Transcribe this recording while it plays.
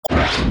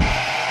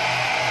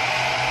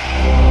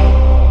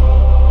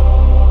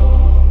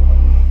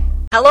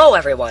Hello,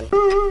 everyone.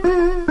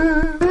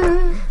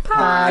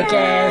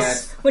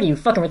 Podcast. What are you,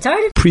 fucking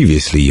retarded?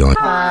 Previously on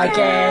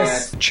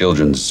Podcast.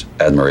 Children's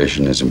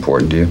admiration is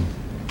important to you?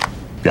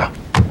 Yeah,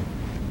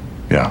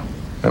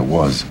 it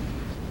was.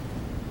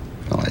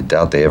 Well, I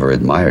doubt they ever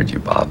admired you,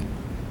 Bob.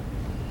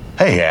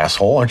 Hey,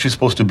 asshole, aren't you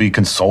supposed to be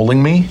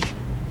consoling me?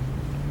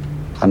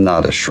 I'm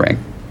not a shrink,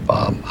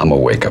 Bob. I'm a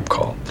wake-up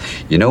call.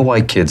 You know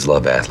why kids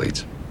love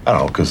athletes? I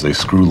don't know, because they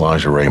screw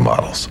lingerie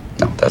models.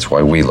 No, that's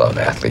why we love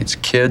athletes.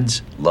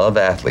 Kids love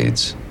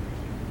athletes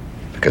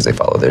because they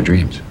follow their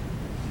dreams.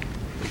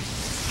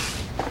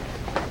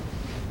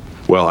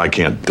 Well, I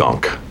can't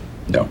dunk.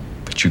 No,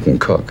 but you can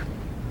cook.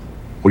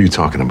 What are you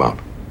talking about?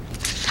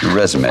 Your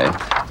resume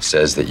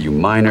says that you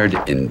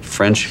minored in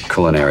French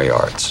culinary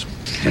arts.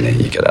 And then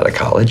you get out of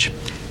college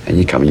and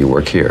you come and you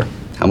work here.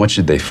 How much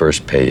did they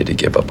first pay you to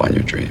give up on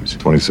your dreams?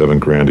 27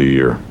 grand a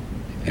year.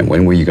 And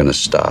when were you going to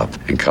stop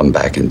and come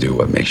back and do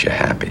what makes you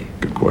happy?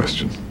 Good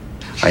question.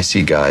 I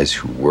see guys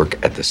who work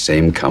at the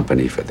same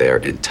company for their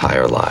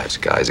entire lives,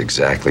 guys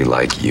exactly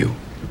like you.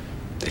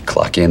 They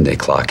clock in, they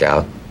clock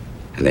out,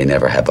 and they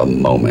never have a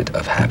moment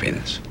of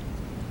happiness.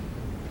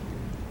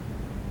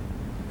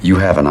 You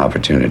have an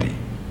opportunity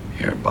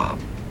here, Bob.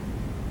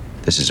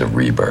 This is a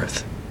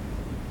rebirth.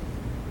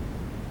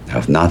 Now,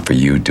 if not for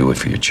you, do it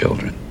for your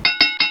children.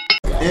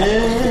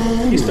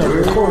 He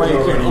started recording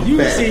already.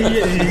 You see,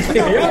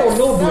 y'all don't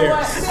know Blair.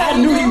 I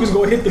knew he was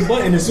going to hit the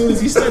button as soon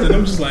as he said it.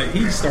 I'm just like,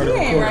 he started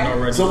recording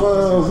already.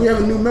 So we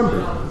have a new member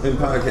in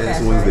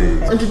Podcast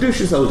Wednesdays. Introduce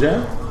yourself,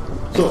 Jack.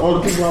 So all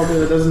the people out there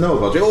that doesn't know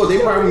about you. Oh, they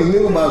probably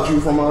knew about you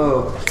from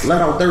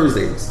Let Out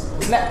Thursdays.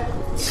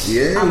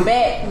 Yeah. I'm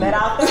back. Let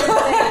Out Thursday.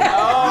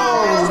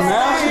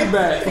 Now she's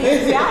back.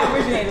 See, I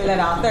originated Let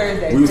Out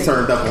Thursday. We was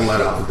turned up on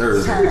Let Out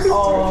Thursdays. Turned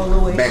all the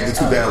way back to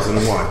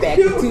 2001. Back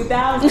to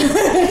 2000.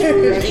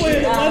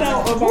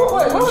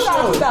 What was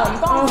out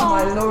 2000? Oh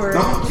my lord.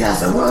 No,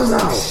 yes, it was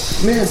out.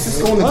 Man,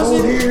 Cisco on the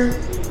board here.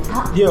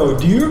 Yo,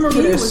 do you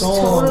remember that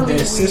song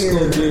that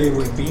Cisco did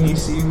with Beanie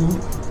Siegel?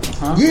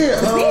 Huh? Yeah,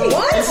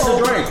 what? It's the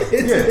drink.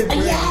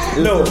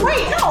 Yeah. No.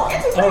 Wait, no,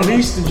 it's a drink.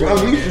 Unleash the Dragon.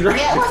 Unleash the Dragon.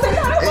 Yeah, what's it?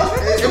 No, it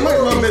wasn't. It might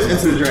have been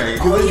Into the Dragon.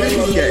 It was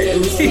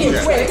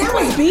Wait, that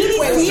was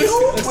Beanie Siegel?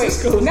 Wait,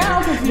 now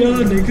I'm confused.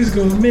 Y'all niggas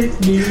gonna make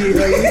me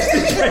unleash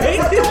the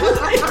Dragon.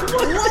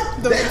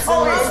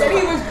 Oh, I said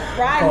he was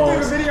riding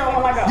through the video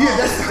on like a... Yeah,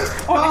 that's...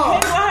 On the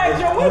Kenny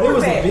Joe, what There was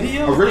was that? a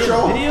video? A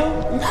ritual?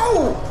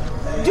 No.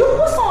 Dude,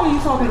 what song are you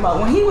talking about?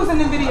 When he was in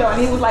the video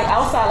and he was like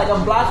outside like a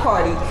block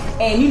party,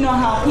 and you know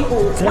how people,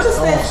 what is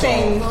that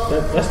thing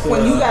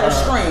when you got a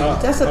string?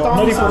 That's a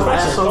thong song.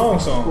 That's a thong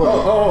song.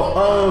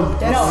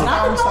 No,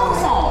 not the thong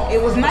song.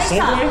 It was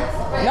nighttime.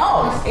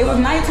 No, it was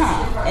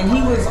nighttime, and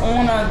he was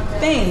on a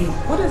thing.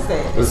 What is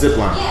that? A zip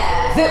line.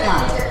 Zip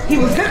line. He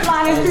was zip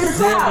lining through the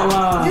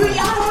crowd. Dude,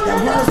 y'all don't That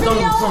remember was that Stone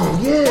video? Song,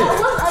 yeah. That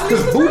was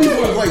Because Booty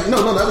was like, no,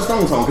 that was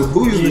Stone Song. Because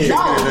Booty was shaking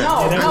at that.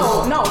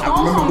 No. I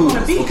Thong remember song on the Booty.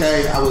 beach. Okay,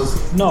 I was.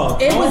 No,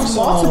 It was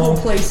multiple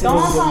places.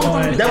 Thong song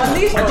on the beach. That was-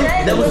 Alicia I think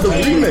J that was the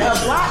in remix. a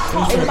block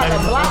party. It was like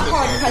a block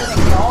party type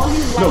thing. And all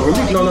these No, lights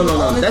release. on, No. and he was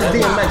on That's the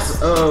zip line. DMX.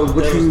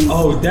 What you?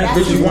 Oh, that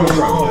Bitch, you want to No.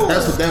 drop?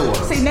 That's what that was.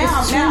 See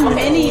now,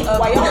 any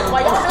while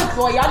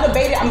y'all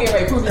debated, I'm getting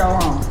ready to prove y'all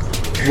wrong.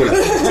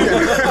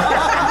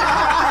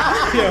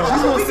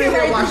 I'm gonna sit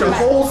here and watch a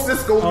whole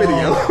Cisco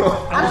video.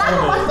 I'm not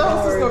gonna watch those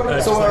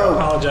Cisco So, I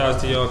apologize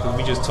to y'all because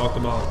we just talked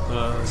about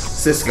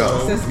Cisco.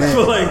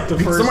 for like the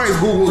first Somebody's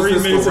Googled 3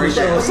 Cisco minutes of the right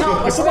show.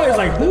 now. No, Somebody's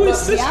like, who is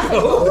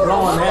Cisco?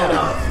 Throwing that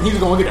out. He's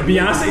gonna get a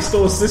Beyonce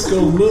stole Cisco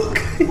look.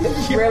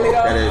 Really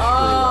though? That is true.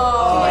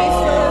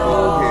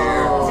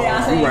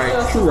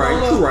 Beyonce. True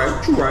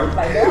right.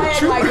 Like don't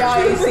act like y'all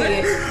ain't see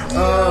it.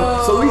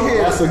 So we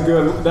hear.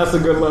 That's a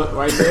good look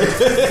right there.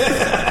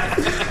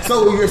 So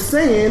you're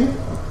saying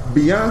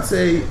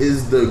Beyonce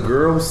is the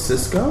girl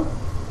Cisco?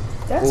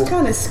 That's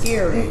kind of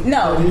scary.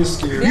 No. It is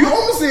scary. You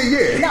almost said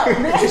yeah. No. I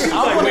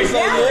want to say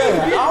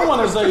yeah. I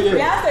want to say yeah.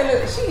 Beyonce,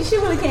 look, she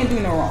really can't do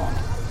no wrong.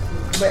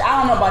 But I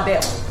don't know about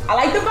that one. I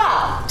like the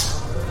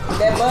vibe.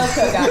 That buzz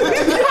cut got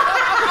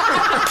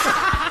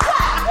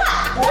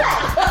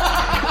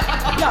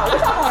No, what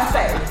y'all want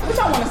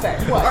to say?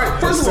 What? All right,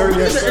 first of all, we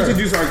need to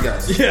introduce our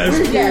guests. Yes.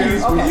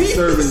 Yeah, okay. We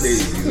serving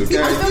daisies,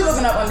 okay? I'm still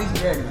looking up Unleashed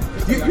Dragon.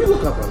 You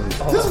look up on this.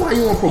 This is why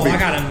you on I probation.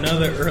 got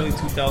another early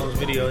 2000s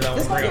video that I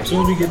want to bring up. As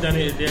soon as we get done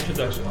here, the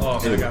introduction. Oh,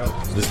 so I got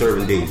The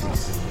serving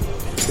daisies.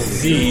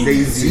 Z.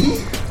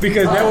 Daisy?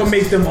 Because that would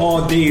make them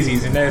all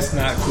daisies, and that's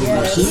not cool. Oh,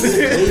 you're just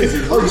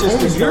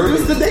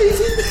the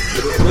daisy?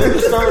 They're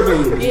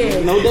disturbing.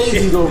 Yeah. No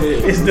daisies over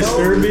here. It's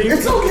disturbing.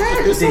 It's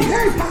okay.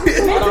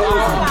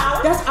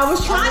 I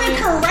was trying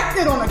to correct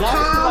it on a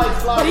cow,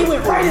 but he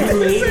went right in.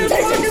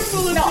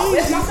 No,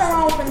 there's nothing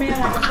wrong with a man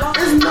like a flower.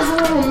 There's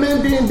nothing wrong with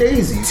men being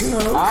daisies, you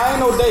know? I ain't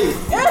no daisy.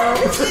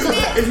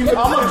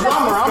 I'm a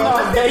drummer. I'm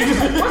not a daisy.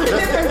 What's the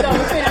difference though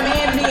between a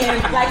man being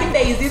like a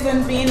daisy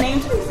and being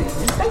named Tracy?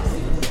 It's Stacy.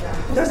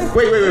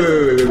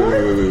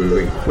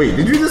 Wait.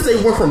 Did you just say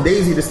went from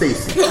Daisy to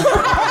Stacy?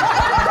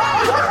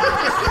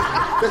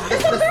 That's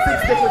 6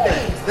 different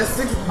days. That's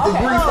 6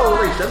 degrees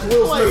separation. That's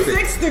Will Smith.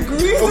 6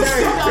 degrees.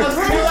 Okay.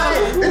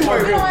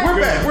 Anyway, we're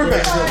back.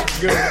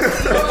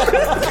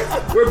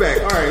 We're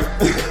back. All right.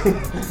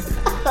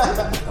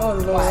 Oh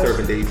Lord.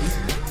 Disturbing Daisy.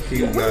 Can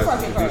you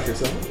guys introduce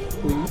yourself,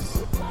 please?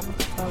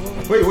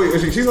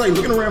 Wait. She's like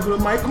looking around for the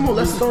mic. Come on,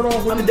 let's start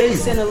off with the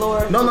Daisy. In the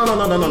Lord. No.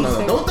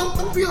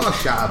 Don't be all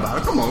shy about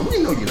it. Come on,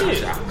 we know you're not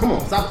shy. Come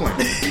on, stop playing.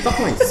 Stop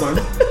playing, son.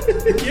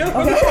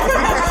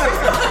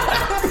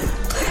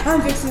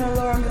 I'm Vixen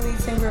Allure. I'm the lead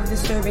singer of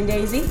Disturbing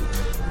Daisy.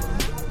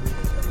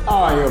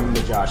 I am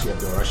Najashi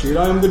Abdul Rashid.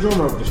 I am the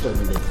drummer of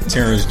Disturbing Daisy.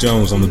 Terrence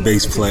Jones, I'm the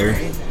bass player.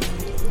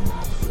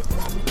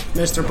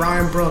 Mr.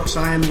 Brian Brooks,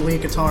 I am the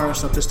lead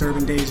guitarist of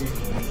Disturbing Daisy.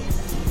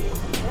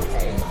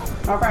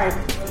 All right.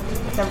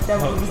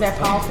 Was that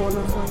powerful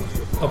enough for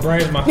you?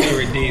 Brian's my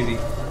favorite Daisy.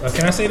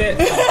 Can I say that?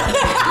 I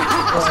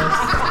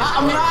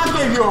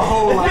gave you a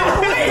whole lot. I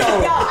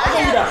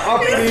think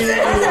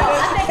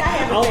I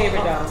have a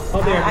favorite though.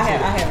 I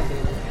have a favorite.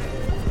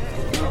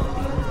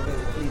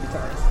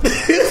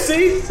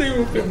 See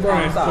who picked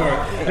Brian for.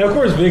 And of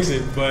course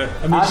Vixen, but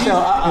I mean, I'm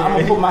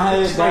gonna put my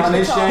head down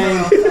in shame. So I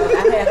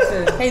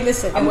have to. Hey,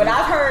 listen. And what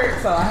I've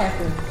heard, so I have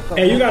to.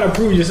 Hey, you gotta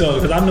prove yourself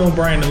because I've known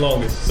Brian the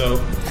longest, so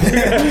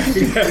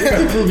you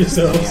gotta prove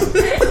yourselves.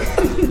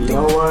 You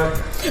know what?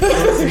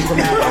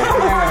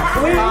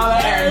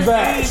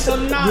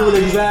 You will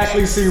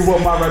exactly see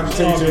what my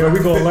reputation is.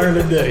 We're gonna learn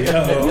today.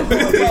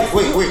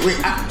 Wait.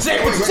 Say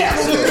it with your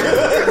chest.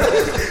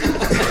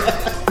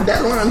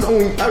 That line's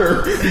only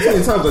uttered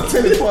between times of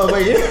 10 and 12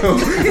 a.m.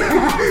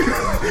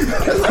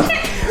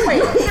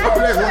 Wait,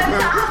 After that line,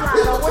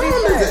 what do you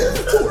say?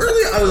 it's too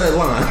early out of that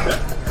line.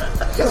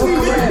 That's what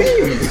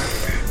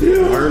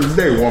you learn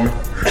today, woman.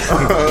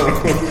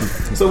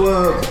 So,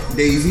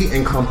 Daisy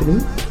and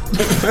Company.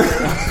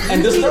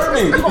 And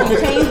Disturbing. You gonna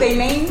change their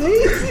name?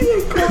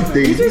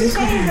 Daisy. Just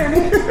change their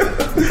name.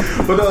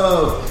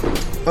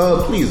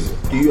 But, please,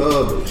 do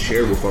you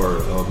share with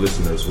our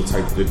listeners what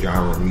type of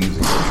genre of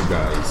music that you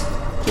guys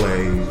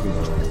play?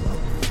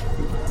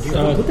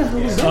 What the hell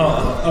is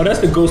that? That's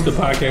the Ghost of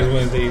Podcast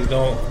Wednesdays.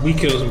 We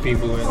kill some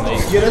people and they.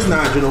 Yeah, that's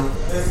Nigel. I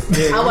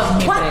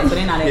wasn't here for that, so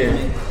they're not in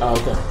it. Oh,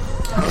 okay.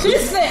 She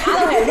said I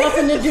don't have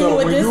nothing to do So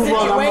with when this you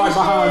run, I'm right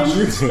behind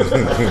situation. you.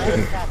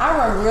 I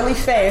run really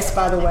fast,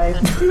 by the way.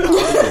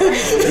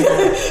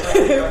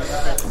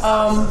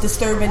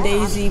 Disturbing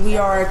Daisy, we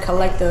are a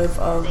collective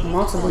of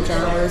multiple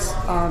genres.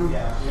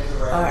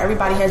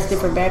 Everybody has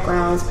different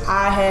backgrounds.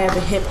 I have a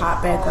hip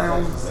hop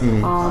background,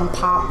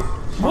 pop.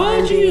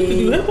 What? You used to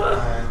do hip hop?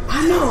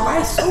 I know,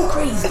 right? So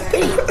crazy.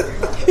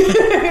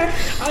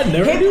 I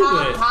never knew that. Hip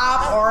hop,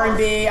 pop,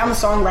 R&B. I'm a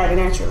songwriter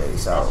naturally,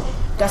 so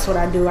that's what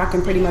I do. I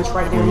can pretty much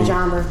write down the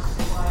genre.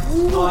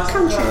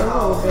 Country a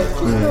little bit,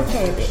 just a little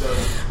tad bit.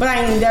 But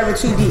I ain't never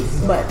too deep.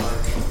 But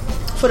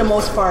for the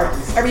most part,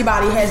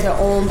 everybody has their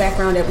own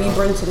background that we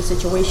bring to the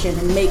situation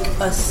and make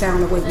us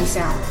sound the way we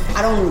sound.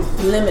 I don't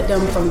limit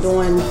them from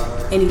doing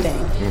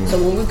anything. So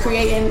when we're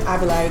creating, I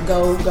be like,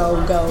 go, go,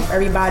 go.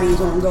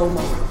 Everybody's on go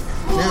mode.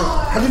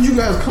 Now, how did you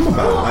guys come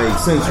about? Like,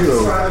 since you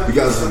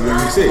guys,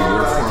 like you said,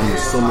 you're from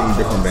so many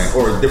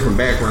different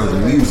backgrounds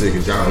in music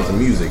and genres of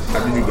music.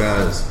 How did you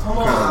guys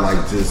kind of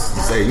like just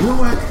say, you know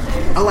what?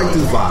 I like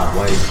this vibe.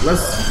 Like,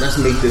 let's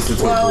make this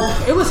into a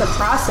group. It was a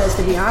process,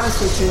 to be honest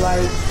with you.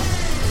 Like,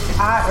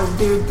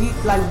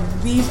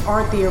 these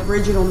aren't the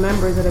original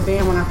members of the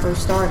band when I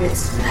first started.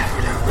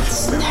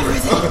 Never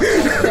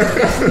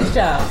Good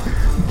job.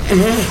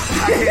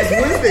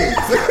 Wednesdays.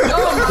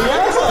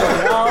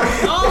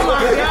 Oh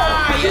my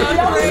God!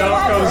 It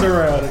all comes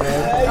around,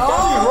 man.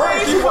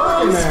 Keep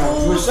working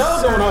now.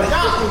 Michelle's doing her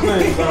gospel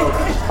thing, so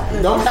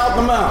don't count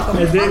them out.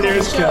 And then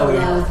there's Kelly.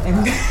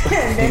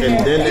 And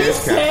then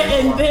there's Kelly.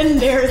 And then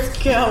there's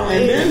Kelly.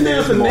 And then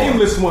there's the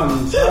nameless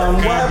ones.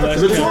 What happened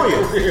to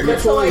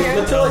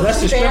Latoya. That's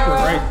the stripper,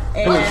 right?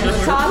 And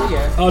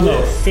Tavia. Oh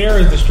no, Fair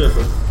is the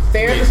stripper.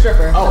 Fair the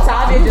stripper.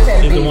 Tavia just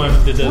had a Is the baby. one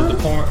the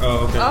porn?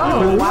 Oh, okay.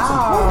 Oh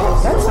wow,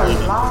 that's a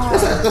lot.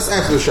 That's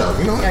after the show,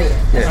 you know? Oh,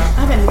 yeah.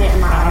 I've been getting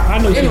my. I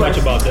know too much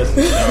about this. I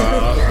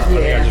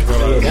just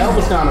realized. That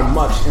was kind of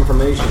much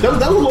information. That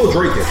was a little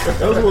Drake-ish.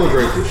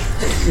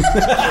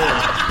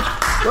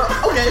 Well,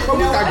 okay, but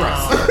we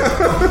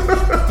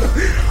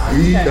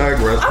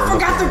digress. I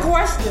forgot the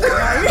question.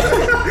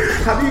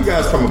 How do you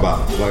guys come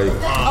about? Like,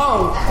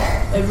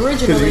 Originally.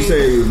 because you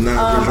say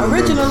not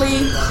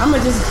originally, I'm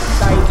gonna just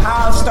like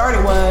how it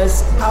started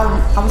was I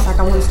was like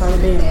I want to start a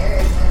band.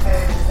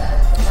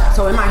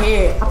 So in my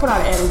head, I put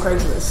out an ad on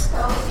Craigslist.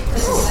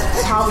 This is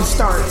how it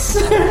starts.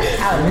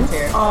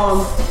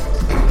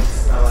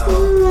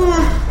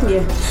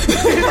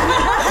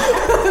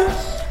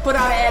 Put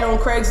out an ad on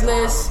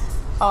Craigslist.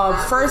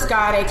 First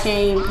guy that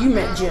came, you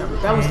met Jim.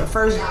 That was the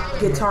first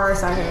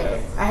guitarist I had.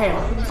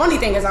 Funny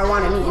thing is, I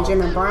wanted to meet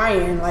Jim and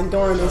Brian like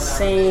during the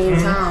same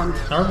time.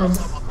 I remember.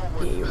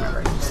 Yeah, you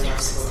remember.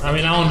 I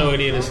mean, I don't know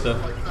any of this stuff.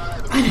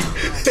 I know.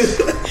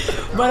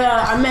 But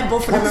I met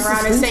both of them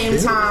around the same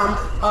time.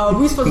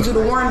 We were supposed to do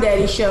the Warm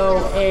Daddy show,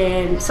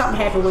 and something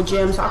happened with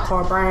Jim, so I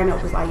called Brian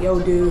up. Was like, "Yo,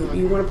 dude,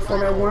 you want to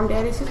perform at Warm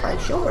Daddy's?" He's like,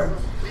 "Sure."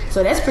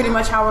 So that's pretty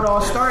much how it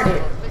all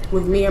started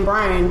with me and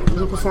Brian.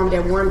 We performed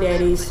at Warm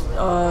Daddy's.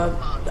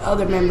 The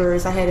other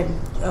members, I had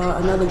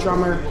another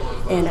drummer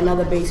and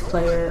another bass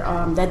player.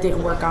 That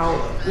didn't work out.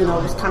 You know,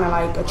 it was kind of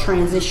like a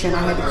transition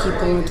I had to keep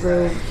going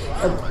through.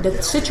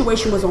 The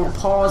situation was on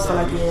pause for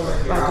like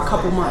a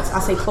couple months. I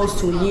say close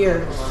to a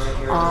year.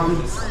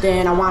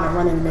 Then I wound up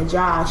running into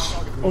Josh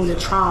on the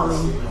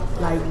trolley,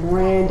 like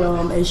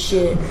random and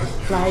shit,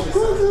 like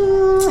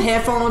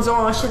headphones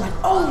on, shit, like,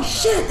 oh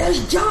shit, that's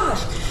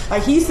Josh.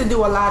 Like he used to do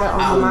a lot of.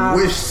 I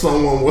wish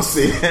someone would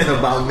say that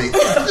about me.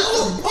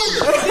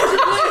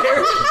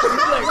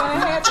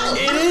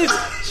 It is.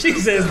 She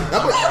says,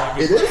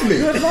 it is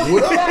me.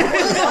 What up?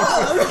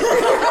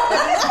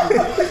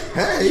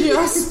 Hey,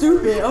 you're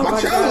stupid. Oh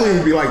my child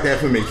wouldn't be like that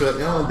for me. She's like,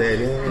 oh,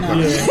 daddy.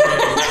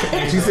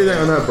 She said that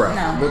on her breath.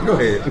 No. But go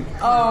ahead.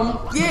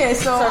 Yeah,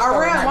 so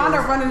I wound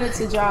up running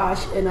into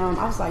Josh, and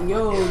I was like,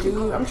 yo,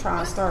 dude, I'm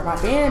trying to start my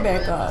band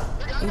back up.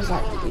 He was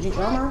like, did you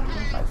drummer? I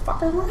was like,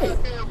 fucking right.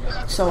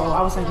 So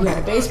I was like, you got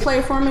a bass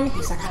player for me?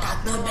 He's like, I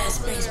got the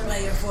best bass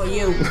player for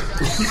you.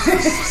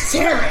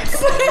 Terrence.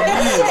 Was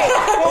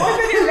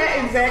it in that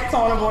exact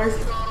tone of voice?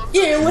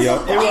 Yeah, it was.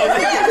 Yep.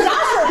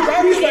 Josh was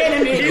very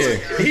animated.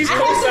 he's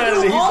co-signing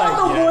it. He's all like,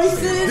 the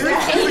voices, the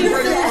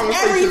cadences,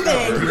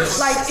 everything.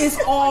 Like, it's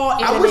all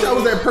animated. I wish I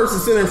was that person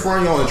sitting in front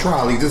of you on the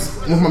trolley, just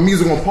with my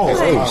music on pause.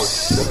 Hey.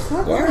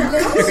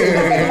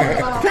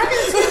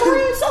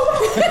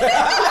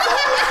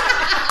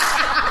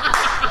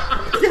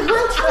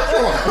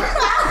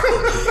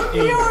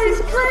 Yo, he's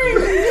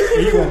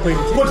crazy. You gonna play the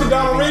Put your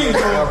diamond rings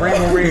on.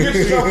 Rainbow Rings.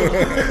 Get your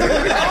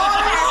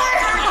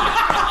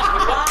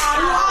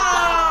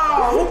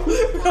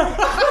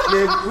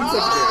Yeah, we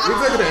took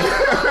that.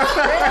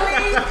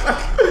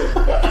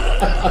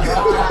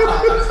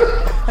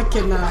 I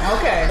cannot.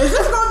 Okay. Is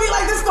this gonna be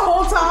like this the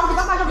whole time? Because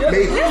I'm not gonna be.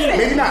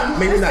 Maybe not.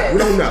 Maybe not. We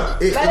don't know.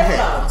 It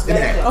happens. It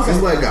happens.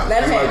 Just let it go.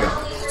 Let it go.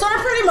 So then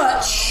pretty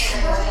much,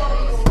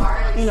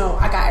 you know,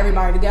 I got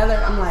everybody together.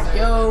 I'm like,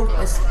 yo,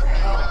 let's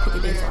pick a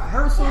date for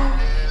rehearsal.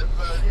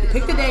 We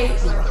picked the date,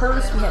 we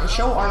rehearsed, we had a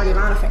show already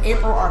lined up for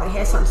April, already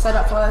had something set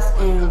up for us,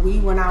 and we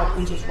went out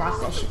and just rocked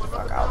that shit the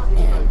fuck out.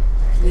 And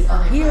we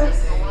are here,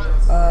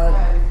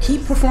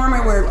 keep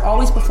performing, we're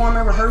always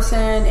performing, rehearsing,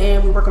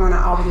 and we're working on our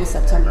album in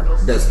September.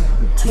 That's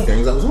two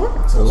things I was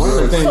on. So one of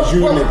the things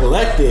you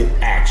neglected,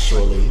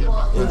 actually,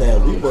 is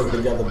that we worked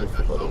together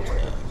before those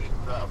times.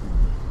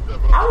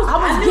 I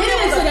was getting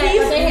into that,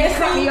 but they had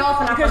cut me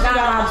off and I because forgot you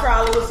got on about a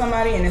trolley with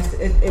somebody, and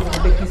it was a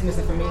big piece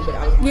missing for me. But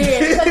I was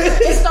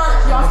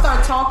y'all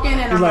start talking,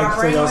 and He's like, my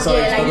brain was so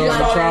y'all like, you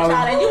started on the trolley,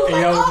 and you was and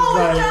like, y'all was oh, just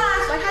like,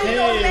 Josh, like, how you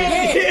doing,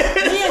 man?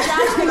 Me and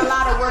Josh did a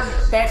lot of work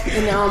back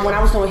in when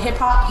I was doing hip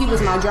hop. He was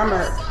my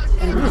drummer,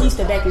 and he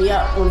used to back me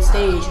up on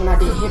stage when I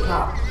did hip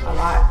hop a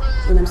lot.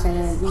 You know what I'm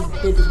saying? We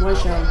did this one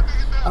show.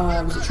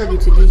 It was a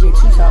tribute to DJ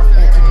Too Tough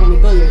at Tony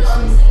Billiards.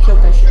 Killed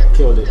that shit.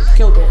 Killed it.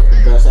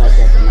 The best act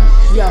at the night.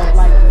 Yo,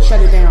 like,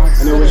 shut it down.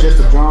 And it was just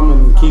the drum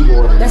and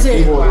keyboard. And That's the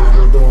it. keyboard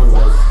was doing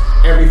like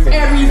everything.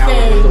 And I was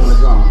just doing the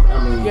drum.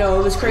 I mean, yo,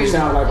 it was crazy. It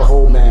sounded like a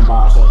whole band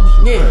by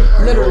ourselves. Yeah,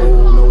 literally.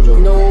 No joke.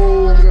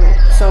 No joke.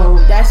 So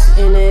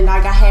and then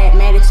like I had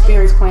mad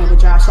experience playing with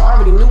Josh, so I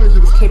already knew what he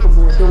was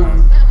capable of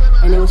doing.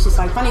 And it was just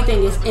like, funny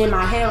thing is, in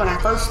my head when I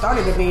first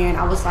started the band,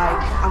 I was like,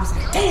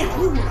 damn,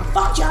 where the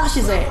fuck Josh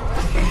is at?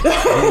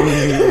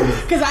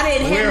 Because I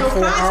didn't have no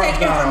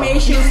contact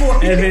information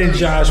for. And then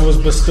Josh was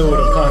bestowed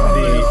upon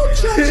the.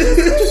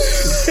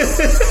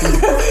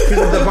 He's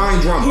a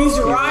divine drummer. He's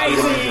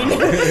rising.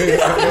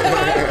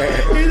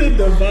 He's a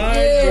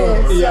divine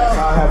drummer. Yes, I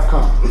have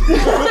come.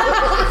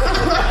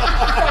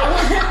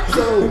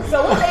 So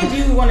what made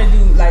you want to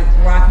do like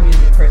rock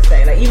music per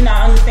se? Like, even though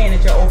I understand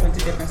that you're open to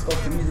different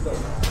scopes of music, but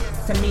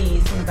to me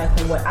it seems like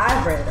from what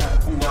I've read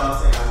up,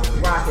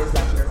 rock is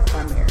like your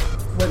primary.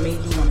 What made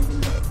you want to do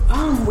that?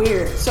 I'm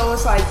weird. So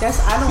it's like,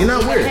 I don't. You're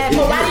not weird.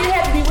 But why do you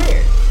have to be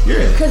weird?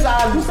 Yeah. Because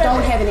I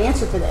don't have an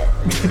answer for that.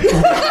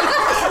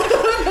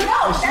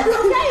 No, that's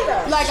okay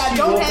though. Like, I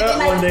don't have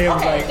an One day I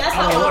was okay, like, that's I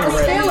how don't I want to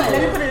was rap. feeling.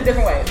 Let me put it a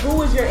different way.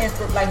 Who's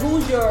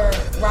your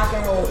rock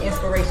and roll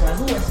inspiration? Like,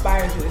 who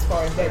inspires you as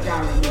far as that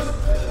genre of music?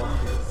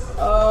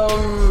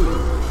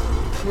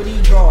 Where do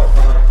you draw it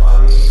from?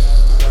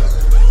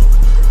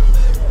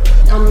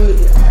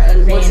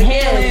 Van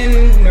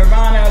Halen,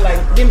 Nirvana, like,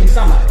 give me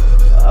somebody.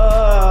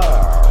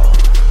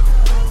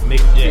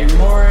 Mick Jagger.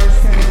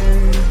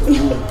 Morrison.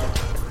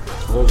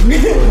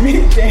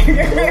 Mick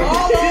Jagger.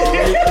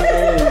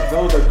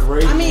 Those are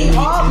great. I mean,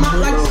 all my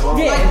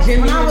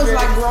when I was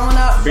like growing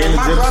up,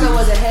 my brother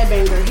was a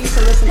headbanger. He used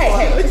to listen to.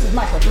 Hey, this is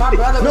my question. My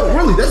brother. No,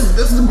 really, this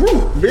is a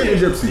group. Band of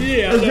Gypsy.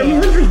 Yeah, I That's know. Jimi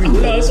Hendrix. No,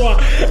 that's why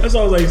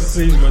I was like,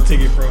 see, he's gonna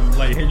take it from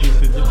like Hendrix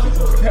to Gypsy.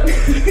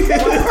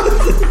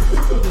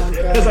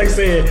 That's like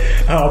saying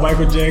how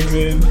Michael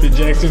Jackson, the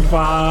Jackson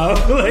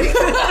 5, like.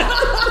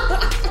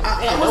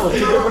 I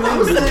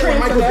was saying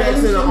Michael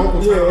Jackson and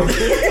Uncle Tom.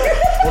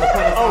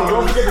 Oh,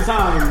 don't forget the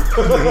time.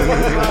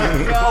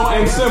 Oh,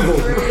 and Symbol.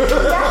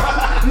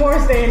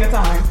 Morris Day in the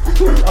time.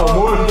 Oh,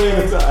 more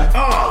than the time.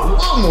 Oh,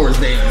 Lawnmower's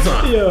Day.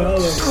 Yeah, I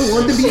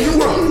wanted to be your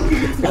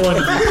I want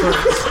to be first.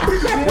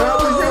 When I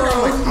was younger,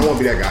 I'm like, I want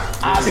to be that guy.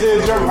 I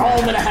said Jerome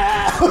and a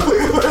half.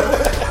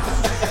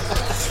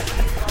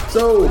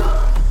 So,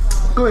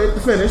 go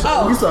ahead, finish.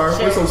 Oh, we sorry.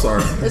 shit. We're so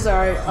sorry. It's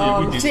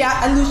alright. we do. See,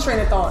 I lose train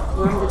of thought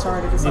when I'm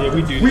retarded. It's Yeah, like-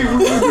 we do. We do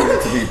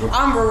that to people.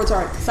 I'm real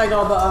retarded. It's like,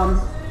 no, but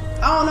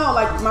I don't know.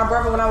 Like my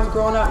brother, when I was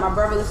growing up, my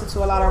brother listened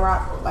to a lot of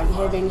rock, like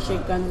Headbanging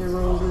Shit, Guns N'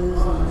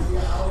 Roses, and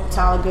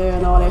Metallica,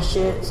 and all that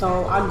shit.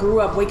 So I grew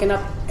up waking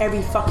up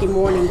every fucking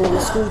morning going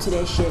to school to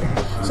that shit.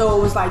 So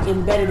it was like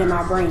embedded in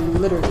my brain,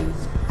 literally.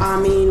 I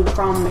mean,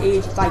 from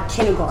age like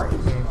kindergarten.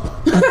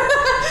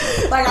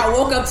 Like I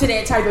woke up to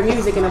that type of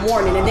music in the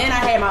morning, and then I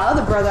had my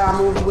other brother I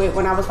moved with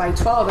when I was like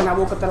 12, and I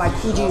woke up to like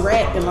Fuji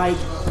Rap and like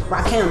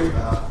Rakim.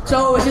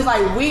 So it was just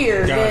like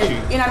weird. Then,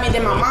 you know what I mean?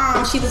 Then my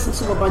mom, she listened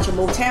to a bunch of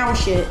Motown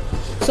shit.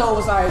 So it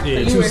was like Yeah,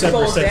 you two were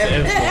separate exposed to sets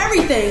of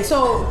everything.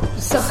 So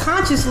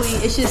subconsciously,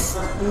 it just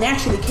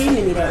naturally came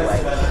to me that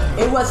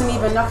way. It wasn't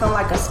even nothing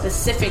like a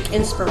specific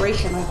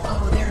inspiration. Like,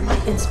 oh, they're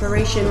my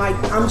inspiration. Like,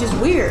 I'm just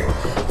weird.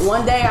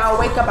 One day I'll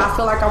wake up, I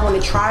feel like I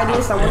want to try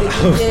this, I want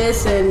to do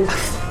this, and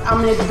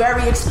I'm a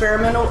very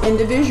experimental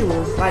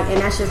individual. Like,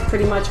 and that's just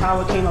pretty much how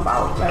it came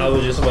about. Like, I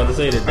was just about to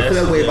say that. I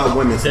feel that way about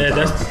women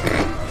Yeah,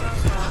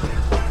 sometimes.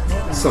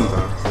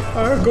 Sometimes.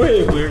 All right, go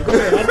ahead, Blair. Go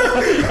ahead.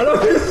 I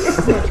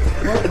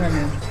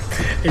don't.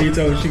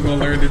 Anytime she gonna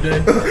learn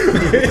today.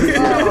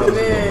 oh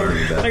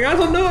man. Like I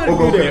don't know how to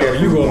We'll do go that. quick. Or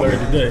you gonna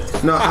learn today.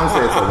 No, I don't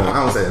say it so long.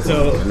 I don't say it so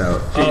So long. No.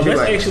 that's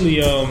like,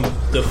 actually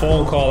the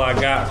phone call I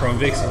got from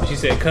Vixen. She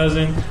said,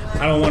 "Cousin,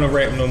 I don't want to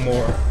rap no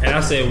more." And I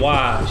said,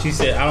 "Why?" She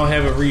said, "I don't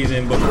have a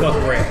reason, but fuck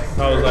rap."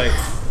 I was like,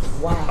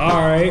 Wow.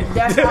 "All right."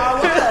 That's how I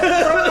was.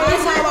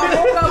 That's how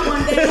I woke up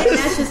one day, and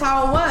that's just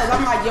how it was.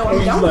 I'm like, yo,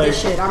 I'm done with this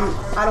shit.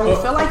 I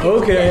don't feel like it.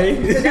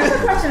 Okay. So that's a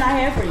question I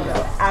have for you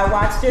though. I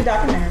watched your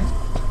documentary,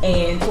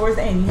 and towards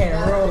the end, you had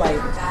a real like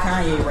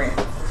Kanye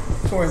rant.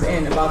 Towards the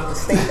end about the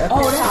state of hip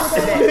hop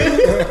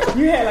today.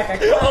 You had like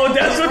a Oh,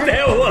 that's what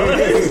that was.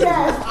 Yes.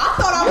 I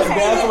thought I was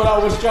That's what I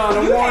was trying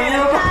to You warn had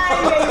you a about.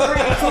 Kanye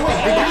rant towards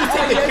the end.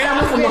 take the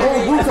camera from the whole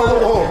group.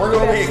 Hold on. Bring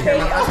it over here,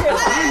 camera. That's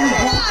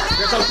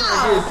what I'm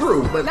trying to get it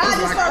through. But Now I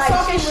just start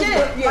talking shit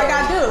like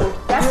I do.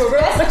 That's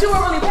But you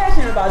were really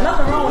passionate about it.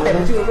 Nothing wrong with that,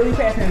 but you were really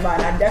passionate about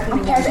it. I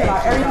definitely want to passionate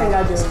about everything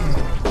I do.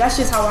 That's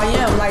just how I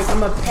am. Like,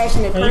 I'm a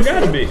passionate person. You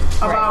gotta be.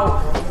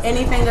 About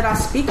anything that I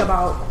speak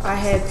about, I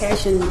had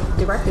passion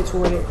directed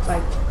toward it.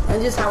 Like,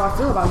 that's just how I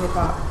feel about hip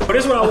hop. But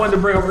this is what I wanted to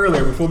bring up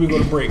earlier before we go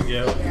to break,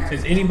 yo.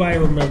 Does anybody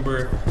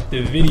remember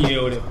the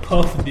video that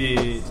Puff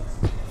did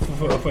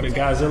for the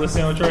Godzilla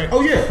soundtrack?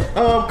 Oh yeah,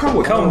 come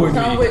with Come with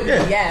Come me. with me,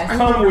 Yeah. yes.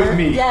 Come with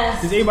me.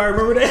 Yes. Does anybody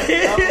remember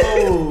that?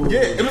 Oh.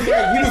 Yeah, it was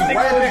like he was This nigga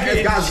rapping was as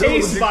getting Godzilla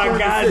chased was by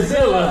destroying the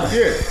city.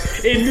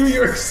 Godzilla Yeah, in New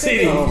York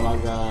City. Oh my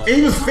god. and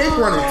he was fake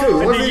running too. It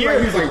The wasn't year, like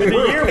he was like the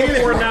real year panic.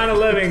 before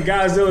 9/11,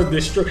 Godzilla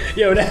destroyed.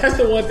 Yo, that's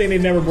the one thing they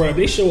never brought up.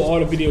 They show all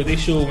the videos. They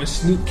show when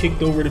Snoop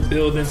kicked over the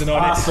buildings and all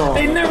I that. saw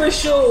They that. never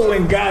show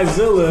when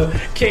Godzilla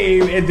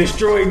came and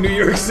destroyed New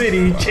York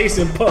City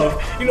chasing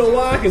Puff. You know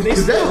why? Because they that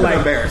spent was like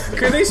embarrassing.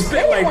 because they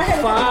spent like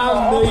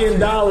 $5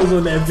 million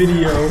on that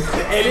video,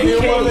 and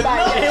it wasn't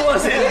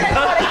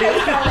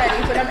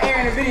Already for them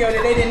airing a video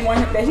that they didn't want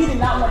him, that he did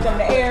not want them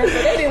to air, so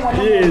they didn't want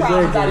no Yeah, more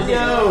problems out of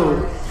exactly.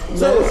 this.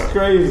 So That's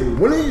crazy.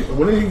 when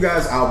are you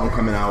guys' album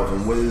coming out,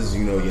 and what is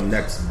your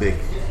next big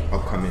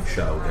upcoming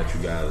show that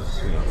you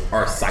guys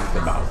are psyched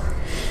about?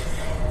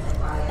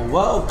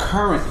 Well,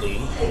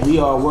 currently we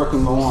are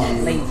working on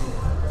another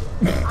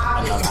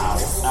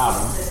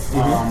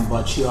album,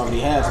 but she already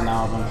has an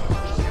album,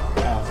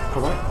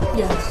 correct?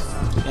 Yes.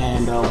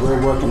 And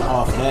we're working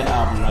off that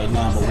album right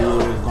now, but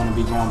we're going to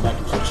be going back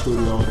into the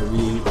studio to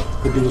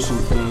reproduce some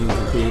things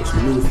and create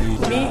some new things.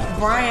 Me,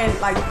 Brian,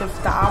 like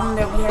the album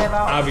that we have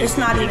out, Obviously, it's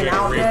not you're even drinking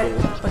out Red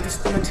yet. Bull. But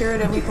the material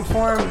that we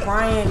performed,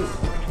 Brian,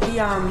 he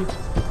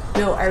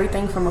built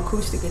everything from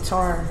acoustic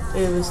guitar.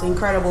 It was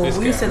incredible. This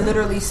We used guy. to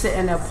literally sit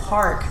in a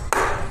park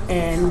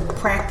and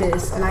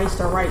practice, and I used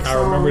to write I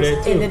remember songs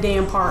that, too. in the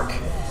damn park.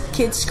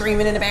 Kids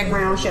screaming in the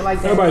background, shit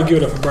like that. Everybody give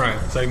it up for Brian.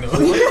 It's like no.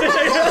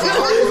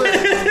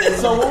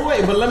 So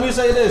wait, but let me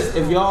say this: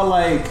 if y'all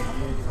like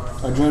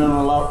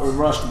adrenaline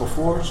rush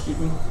before, excuse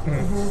me,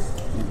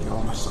 get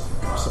all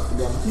myself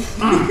together.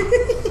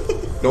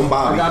 Don't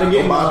Bobby. I gotta get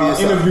Don't Bobby in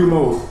yourself. interview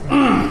mode.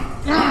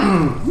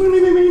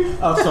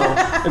 So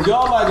if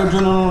y'all like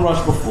adrenaline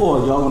rush before,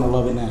 y'all gonna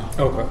love it now.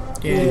 Okay.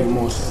 Even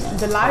more so now.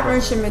 The live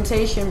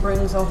instrumentation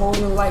brings a whole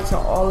new light to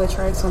all the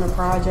tracks on the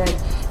project,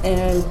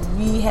 and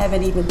we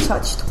haven't even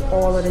touched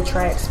all of the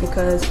tracks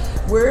because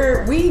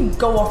we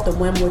go off the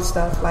whim with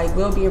stuff. Like,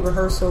 we'll be in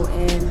rehearsal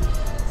and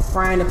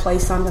Brian to play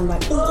something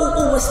like, ooh, ooh,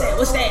 ooh, what's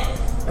that?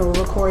 And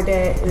we'll record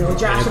that.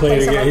 Josh will play play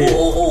it something again, like,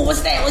 ooh,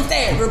 what's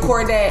that?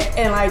 Record that,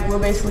 and like we'll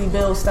basically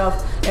build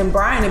stuff. And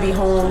Brian will be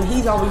home.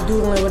 He's always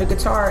doodling with a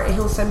guitar, and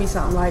he'll send me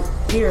something like,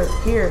 here.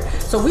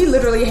 So we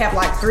literally have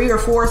like 3 or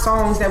 4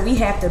 songs that we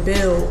have to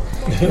build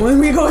when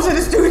we go to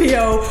the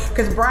studio,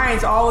 because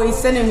Brian's always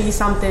sending me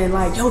something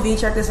like, yo, V,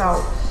 check this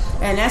out.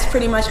 And that's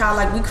pretty much how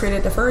like we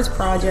created the first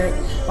project.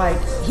 Like,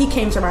 he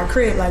came to my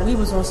crib, like we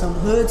was on some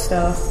hood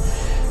stuff.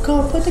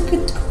 go put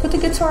the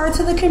guitar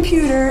to the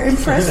computer and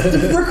press the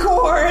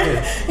record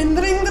and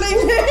ding.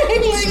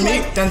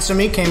 Then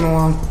Samik came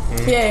along.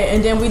 Yeah,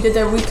 and then we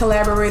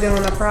collaborated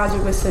on a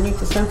project with Samik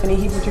the Symphony.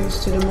 He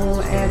produced To the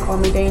Moon and Call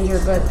Me Danger,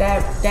 but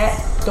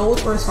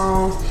those were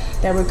songs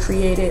that were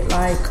created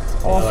like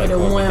off of the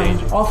whim.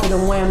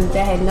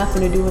 That had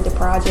nothing to do with the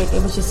project.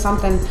 It was just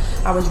something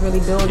I was really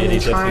building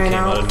and trying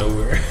out. Out of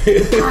nowhere.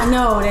 I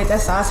know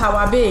that's how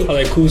I be. I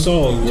like cool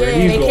songs. Yeah,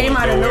 they came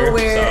out of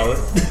nowhere.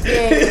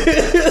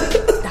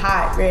 Yeah,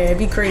 hot, red,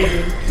 be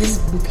crazy. This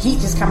heat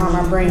just come out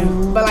my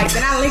brain. But like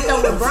then I linked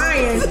up with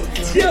Brian.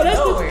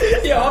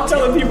 I'm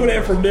telling people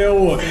that from now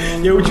on.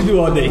 Yo, what you do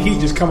all day? Heat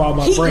just come out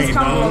my brain. Just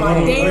come out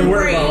my damn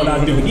brain. About what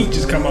I do. Heat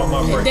just come out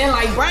my brain. And then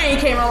like Brian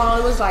came along,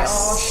 it was like,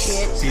 oh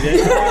shit. See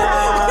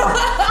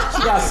that?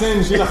 She got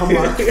sins. She like, I'm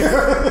like.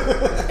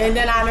 And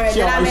then I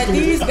met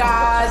these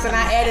guys and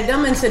I added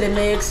them into the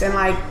mix, and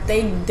like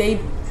they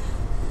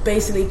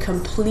basically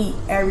complete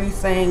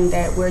everything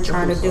that we're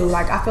trying to do.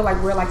 Like I feel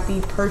like we're like the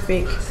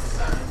perfect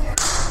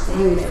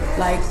unit.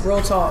 Like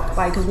real talk.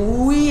 Like because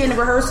when we in the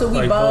rehearsal we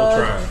like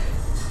buzz.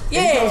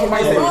 Yeah, it's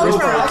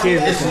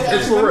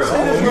for real.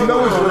 You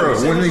know it's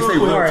real when they say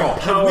real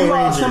talk. We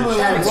all similar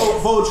like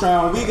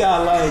Voltron. We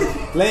got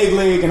like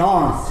leg, and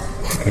arm,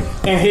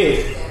 and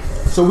head.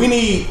 So we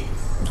need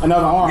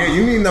another arm. Yeah,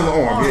 you need another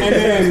arm. Yeah. And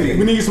then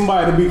we need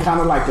somebody to be kind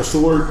of like the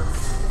sword.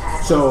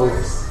 So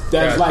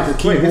that's like a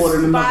keyboard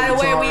and another By the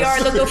way, guitarist. we are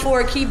looking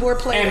for a keyboard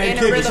player and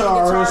a rhythm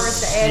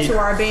guitarist to add to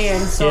our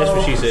band. So that's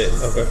what she said.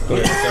 Okay, go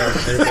ahead.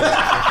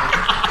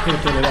 I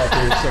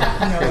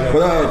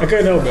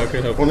couldn't help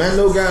it. On that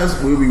note, guys,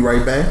 we'll be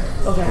right back.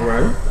 Okay. All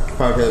right.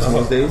 Podcast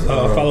Wednesdays.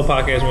 Follow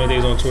Podcast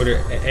Wednesdays on Twitter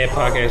at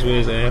Podcast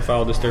Wiz, and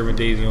follow Disturbing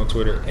Daisy on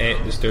Twitter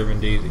at Disturbing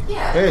Daisy.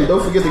 And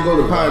don't forget to go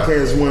to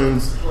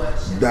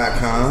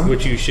podcastwins.com,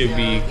 which you should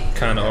be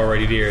kind of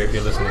already there if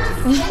you're listening to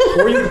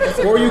this.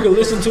 or you can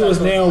listen to us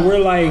now.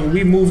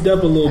 We moved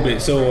up a little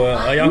bit, so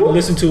y'all can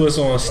listen to us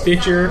on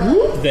Stitcher,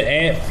 the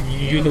app.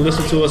 You can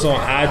listen to us on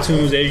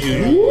iTunes as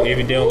usual. If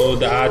you download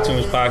the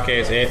iTunes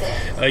podcast app,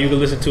 you can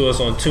listen to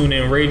us on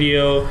TuneIn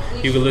Radio.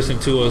 You can listen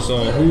to us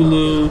on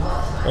Hulu,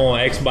 on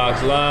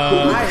Xbox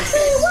Live,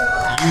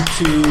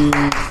 YouTube,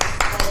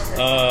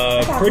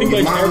 pretty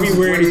much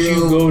everywhere that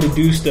you go to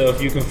do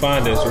stuff, you can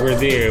find us. We're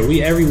there.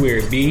 We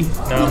everywhere, B.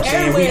 Now I'm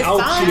saying we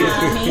out here.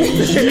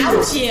 You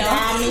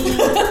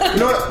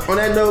know what? On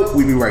that note,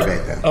 we'll be right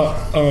back then.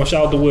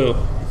 Shout out to Will.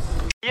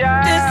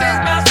 Yeah. This is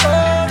my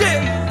story.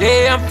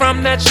 Yeah, I'm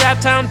from that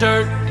Chi-Town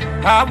dirt.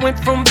 I went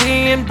from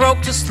being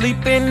broke to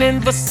sleeping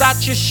in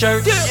Versace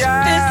shirts.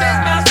 Yeah. This is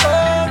my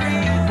story.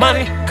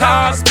 Money,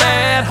 cars,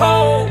 bad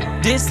hoe.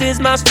 This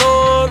is my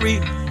story.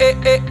 And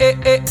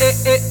I'm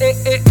sticking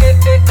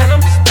to it. And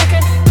I'm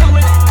sticking to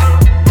it.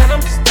 And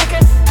I'm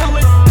sticking to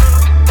it.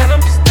 And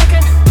I'm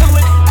sticking to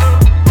it.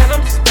 And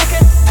I'm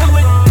sticking to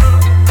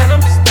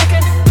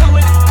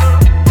it.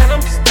 And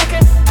I'm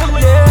sticking to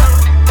it.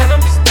 Yeah. And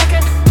I'm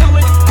sticking to it.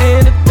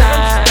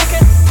 I'm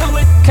sticking to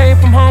it. Came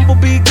from humble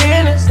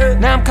beginnings.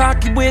 Now I'm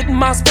cocky with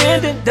my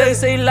spending. They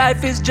say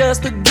life is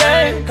just a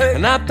game,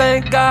 and I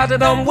thank God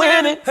that I'm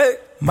winning.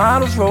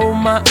 Models roll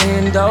my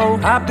endo.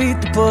 I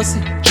beat the pussy,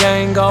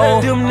 Django.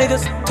 Them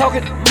niggas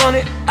talking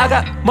money. I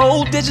got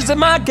more digits in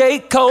my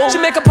gate code. She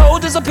make a pole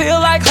disappear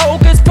like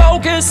hocus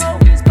pocus.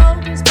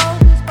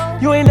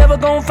 You ain't never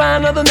gonna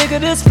find another nigga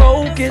this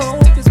focused.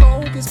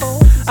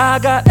 I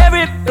got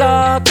every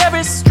block,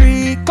 every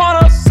street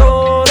corner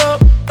sold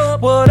up.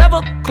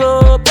 Whatever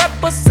club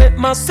represent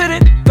my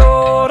city,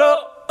 throw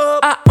up.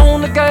 I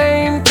own the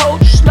game,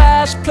 coach /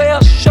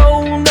 player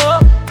showing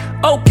up.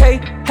 Okay,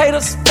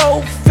 haters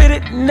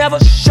forfeited, never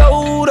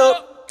showed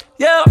up.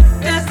 Yeah,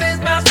 this is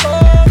my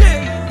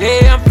story.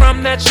 Yeah, I'm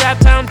from that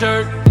Chi-Town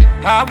dirt.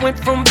 I went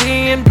from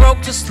being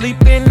broke to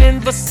sleeping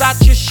in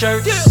Versace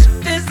shirts. This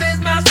is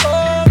my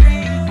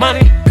story.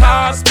 Money,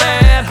 cars,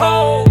 bad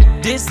hoe.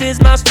 This is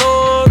my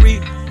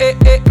story.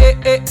 And I'm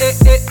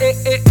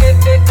sticking to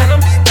it. And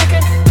I'm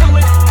sticking to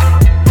it.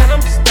 And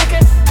I'm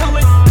sticking to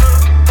it.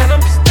 And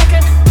I'm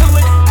sticking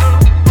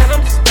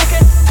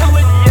to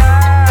it.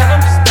 Yeah. And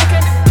I'm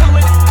sticking to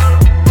it.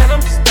 And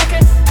I'm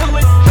sticking to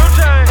it.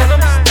 And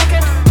I'm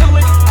sticking to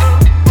it.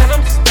 And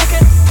I'm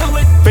sticking to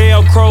it.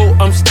 Velcro,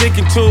 I'm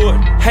sticking to it.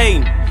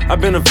 Hey,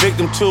 I've been a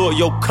victim to it.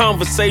 Your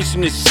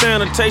conversation is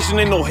sanitation.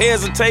 Ain't no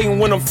hesitating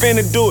when I'm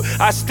finna do it.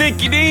 I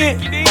stick it in,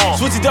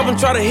 switch it up and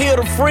try to hit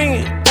a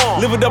friend.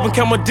 Live it up and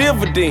count my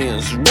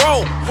dividends.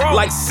 Roll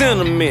like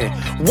cinnamon.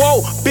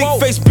 Whoa, big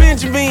face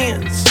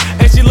Benjamins.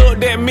 And she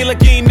looked at me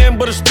like you ain't nothing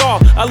but a star.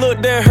 I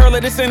looked at her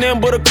like this ain't nothing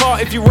but a car.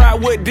 If you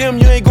ride with them,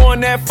 you ain't going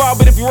that far.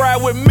 But if you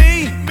ride with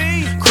me,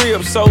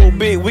 crib so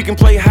big, we can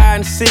play hide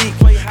and seek.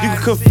 You can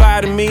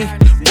confide in me,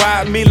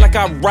 ride me like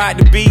I ride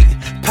the beat.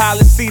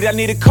 Pilot seat, I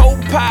need a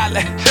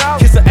co-pilot.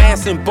 Kiss her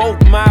ass in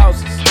both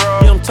mouths.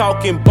 Yeah, I'm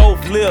talking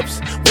both lips.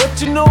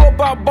 What you know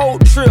about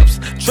boat trips?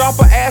 Drop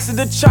her ass at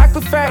the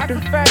chocolate factory.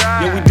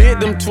 Yeah, we did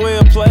them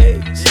 12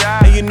 plays.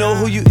 And you know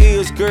who you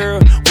is, girl.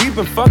 We've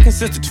been fucking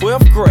since the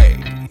 12th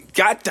grade.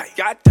 Got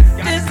that.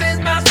 This is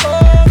my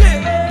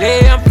story.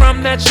 Yeah, I'm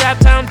from that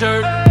Chi-Town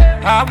dirt.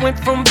 I went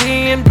from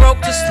being broke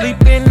to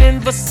sleeping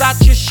in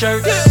Versace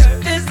shirts.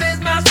 This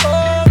is my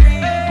story.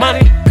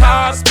 Money,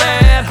 cars,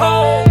 bad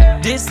home.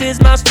 This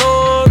is my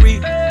story.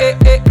 And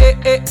I'm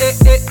sticking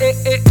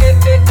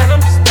to it. And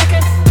I'm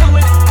sticking to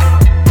it.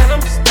 And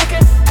I'm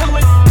sticking to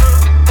it.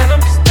 And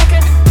I'm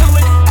sticking to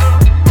it.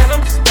 And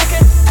I'm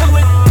sticking to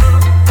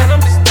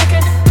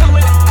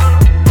it.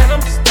 And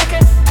I'm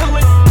sticking to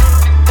it.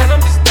 And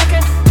I'm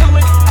sticking to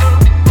it.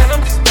 And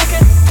I'm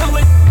sticking to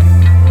it.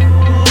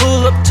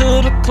 Pull up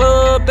to the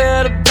club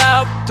at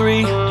about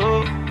 3.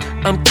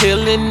 I'm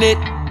killing it.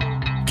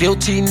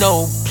 Guilty,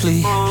 no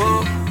plea.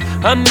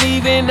 I'm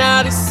leaving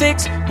out at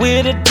 6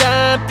 with a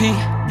dime P.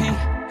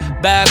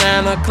 By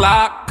 9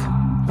 o'clock,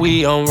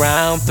 we on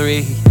round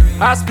 3.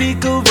 I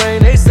speak of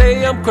rain, they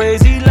say I'm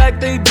crazy like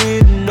they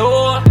didn't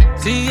know.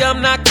 See,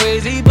 I'm not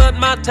crazy, but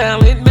my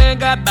talent, man,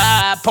 got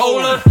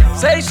bipolar.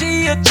 Say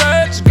she a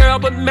church girl,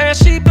 but man,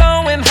 she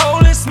blowing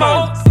holy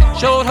smoke.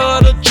 Showed her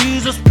the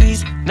Jesus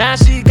piece, now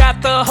she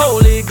got the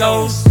Holy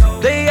Ghost.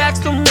 They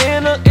asked him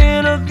in an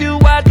interview,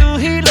 why do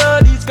he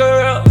love these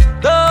girls?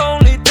 The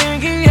only thing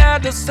he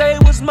had to say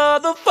was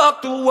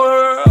motherfuck the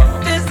world.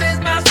 This is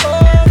my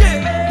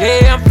story.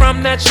 Yeah, I'm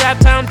from that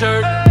Chi-Town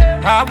dirt.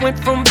 I went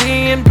from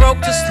being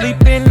broke to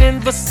sleeping in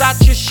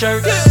Versace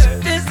shirts.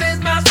 This is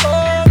my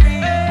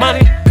story.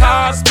 Money,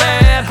 cars,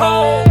 bad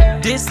home.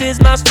 This is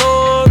my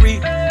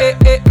story. And I'm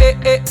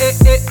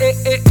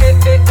sticking to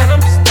it. And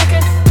I'm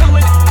sticking to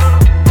it.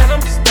 And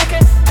I'm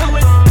sticking to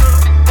it.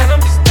 And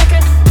I'm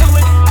sticking to it.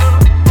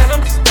 And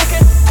I'm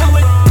sticking to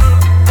it.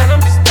 And I'm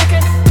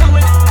sticking to it.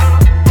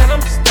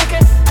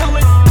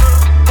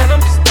 And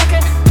I'm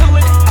sticking to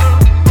it.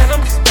 And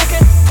I'm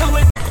sticking to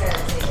it.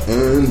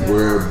 And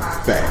we're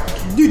back.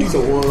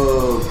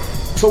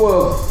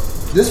 So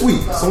this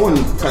week, someone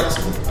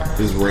texted me,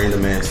 this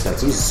random ass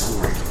text. It was so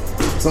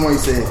random. Somebody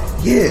said,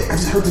 yeah, I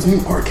just heard this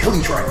new R.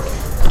 Kelly track.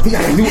 He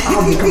got a new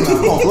album coming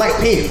out called Black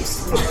Panties.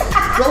 So I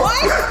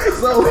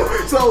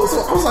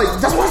was like,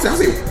 that's what I said. I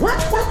said, what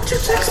you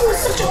texting with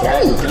such a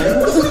name?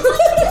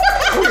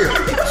 Weird.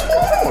 What's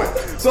going on?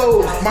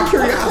 So my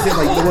curiosity is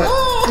like, you know what?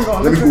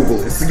 Let me Google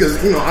this because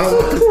I don't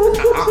want to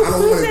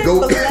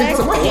go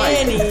into my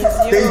life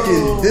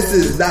thinking this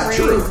is not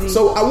true.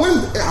 So I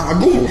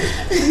Googled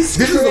it. This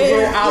is a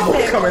real album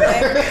coming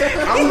out.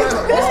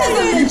 This is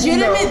a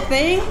legitimate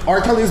thing. R.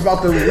 Kelly is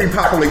about to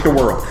repopulate the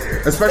world,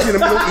 especially in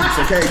the Middle East.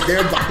 Okay,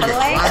 they're about to get a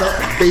lot of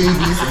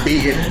babies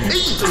being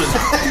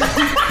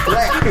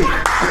Black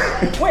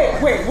Panties.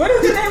 Wait, what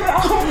is the name of the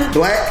album?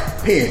 Black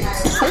Panties.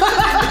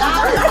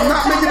 I'm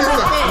not making this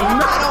up. I'm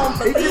not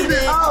making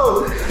this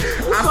up.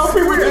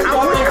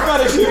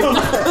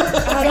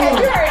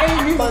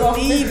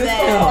 Believe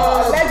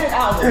that. Legend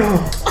album.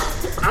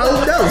 I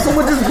don't know.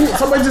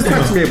 Somebody just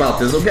texted me about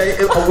this, okay?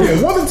 If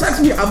a woman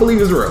texts me, I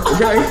believe it's real,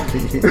 okay?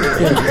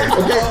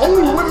 Okay?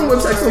 Only women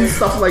would text me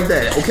stuff like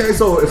that, okay?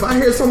 So if I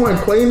hear someone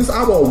playing this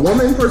album, a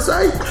woman per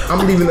se,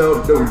 I'm leaving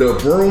the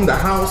room, the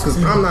house,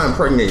 because I'm not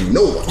impregnating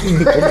no one.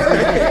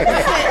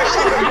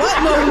 What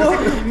no more?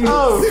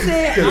 Oh,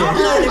 shit.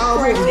 I'm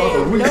not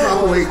impregnating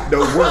repopulate the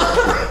world.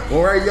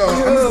 Alright, y'all.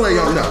 I'm just letting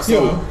y'all know.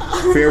 So,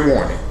 fair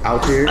warning.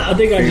 Out there. I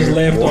think I just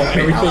laughed off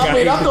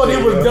everything. I thought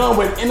it was done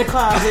with in the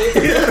closet.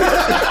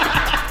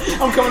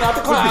 I'm coming out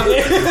the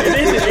closet.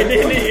 and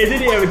then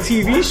they have a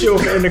TV show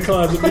for In the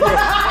Closet.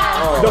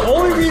 The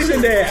only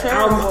reason that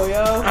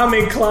I'm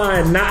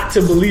inclined not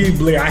to believe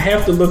Blair, I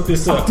have to look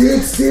this up.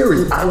 Dead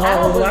serious. I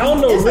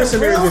don't know,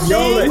 listeners,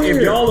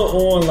 if y'all are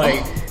on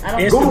like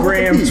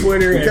Instagram,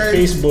 Twitter, and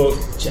Facebook,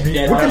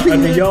 I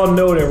think y'all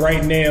know that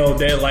right now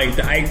that like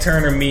the Ike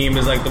Turner meme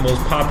is like the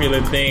most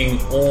popular thing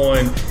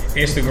on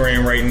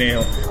Instagram right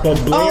now.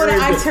 But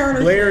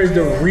Blair is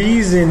the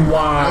reason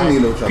why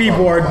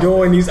people are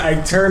doing these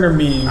Ike Turner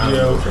memes,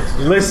 yo.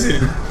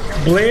 Listen,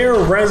 Blair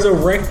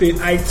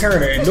resurrected Ike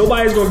Turner, and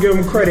nobody's gonna give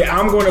him credit.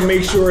 I'm gonna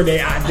make sure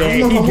that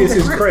he gets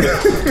his credit.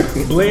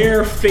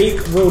 Blair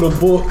fake wrote a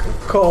book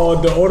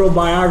called The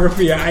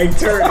Autobiography of Ike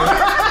Turner.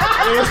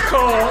 It's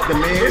called The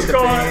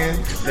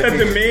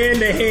Man,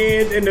 the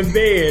Hand, and the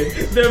Bed.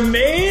 The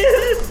Man,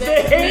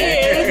 the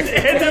Hand,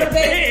 and the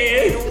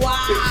Bed.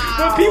 Wow.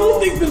 But people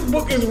think this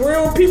book is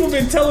real. People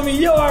been telling me,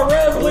 yo, I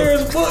read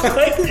Blair's book.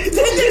 Like,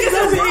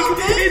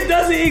 it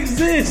doesn't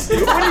exist.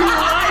 What are you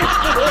lying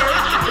for?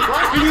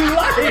 Why are you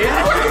lying?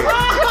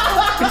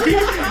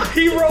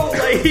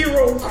 He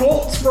wrote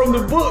quotes from the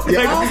book.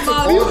 Yeah,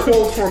 all the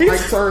quotes from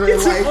Ike Turner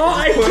and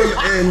put them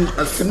in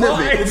a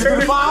snippet.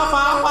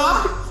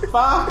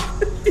 Five.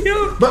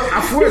 But I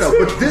swear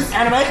though, but this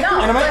anime.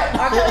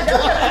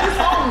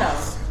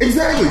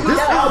 Exactly. This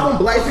album,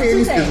 Black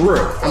Panties, is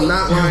real. I'm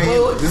not lying.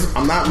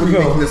 I'm not really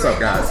making this up,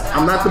 guys.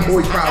 I'm not the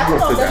boy Proud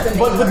Wolf to that.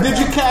 But did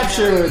you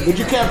capture?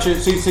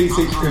 See.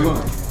 We're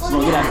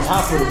gonna get out the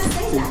top of it.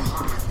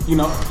 See, you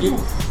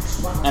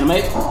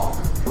anime.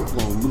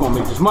 We're gonna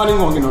make this money. We're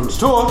gonna get on this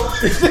tour.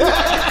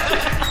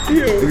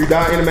 If you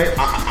die anime,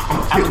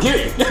 I'm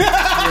kidding.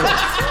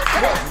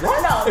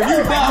 If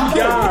you die, I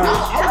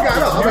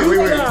got up. Wait.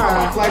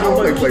 Black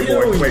Wait,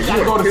 Playboy. Wait,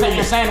 Gotta go to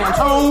San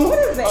Antonio. What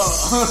is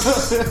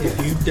that?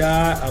 If you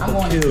die, I'm I'm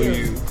gonna gonna kill kill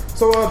you.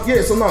 So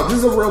so no, this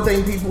is a real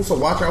thing, people. So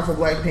watch out for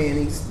black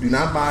panties. Do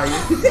not buy it.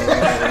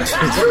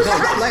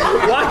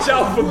 Watch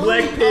out for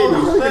black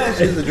panties.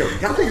 This is a joke.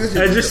 Y'all think this is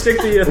And just stick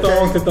to your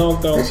thong. Y'all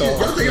think this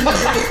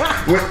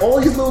is- when all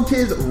these little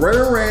kids run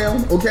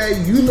around,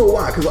 okay, you know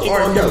why? Because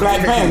gonna get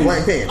black panties.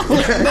 Black panties.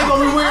 They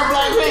gonna be wearing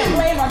black You panties.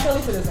 blame R.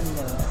 Kelly for this anymore.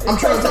 I'm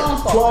trying to tell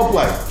 12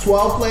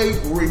 play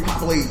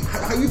repopulate.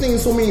 How you think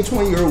so many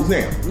 20-year-olds now?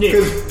 Yeah.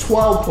 Because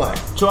 12 play.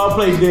 12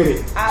 Play did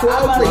it.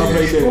 12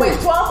 play. Wait,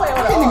 12 play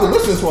I or can't even the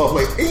listen to 12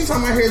 play.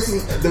 Anytime I hear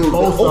the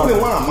Both opening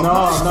of them. line, No.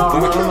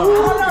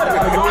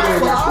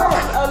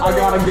 I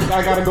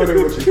gotta go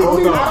there with you. Both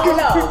of them. I don't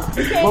know.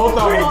 You can't Both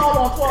put of them them. all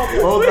on 12 play.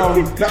 Both of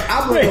them. Now,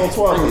 I believe on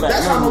 12 play.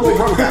 That's how my little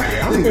brother got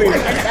here. I'm like,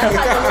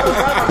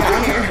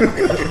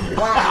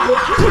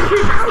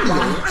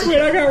 Wait,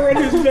 I gotta run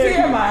this back.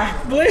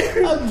 TMI. Blair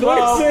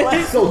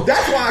said, so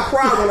that's why I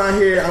cry when I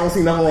hear I don't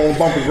see nothing wrong with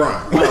bump and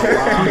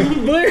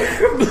grind. Blair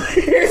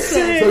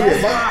said,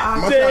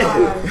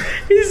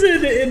 he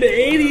said that in the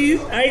 80s,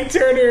 Ike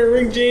Turner and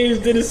Rick James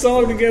did a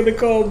song together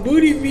called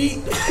Booty Beat.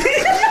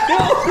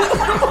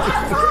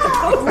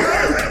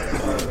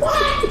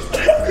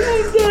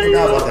 I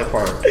forgot about that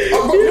part.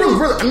 Oh, but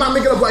really, I'm not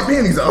making up black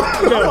panties though.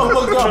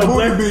 Look up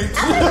Booty Beat.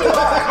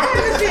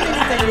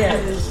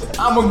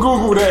 I'm gonna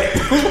Google that.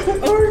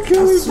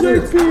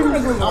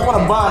 I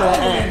wanna buy that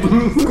app.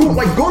 Cool,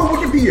 like go to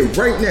Wikipedia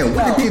right now.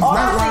 Wikipedia's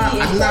not live.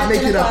 I did not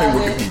make it up in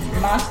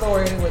Wikipedia. My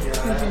story with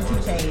Future and 2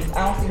 Chainz. I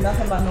don't see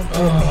nothing about no. I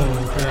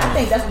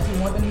think that's what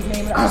you want them to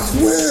name it. I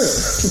swear.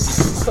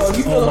 So if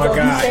you feel Oh my like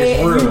you God, say it's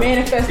it and real. you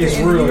manifest It's it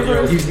in real, the yo.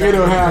 universe. He's They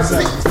don't have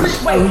that.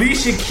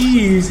 Alicia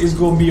Keys is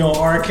gonna be on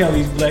R.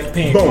 Kelly's Black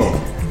Panties. Boom.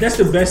 That's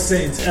the best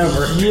sentence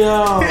ever.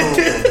 Yo.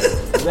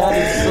 That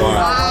is so.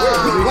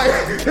 Like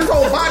his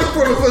whole body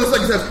for a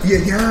second said,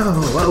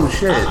 oh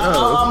shit.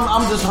 Oh.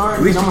 I'm just hurt.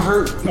 I'm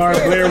hurt. All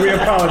right, Blair, we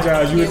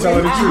apologize. You were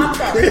telling the truth.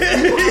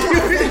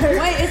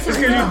 Wait, it's Just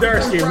because you're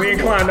dark skinned, we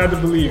inclined not to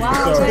believe you.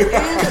 Wow, So.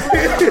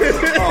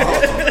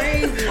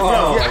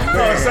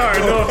 Oh, sorry,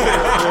 no offense.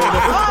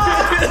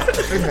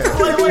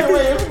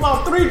 Wait. It's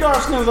about 3 dark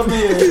skins up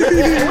here.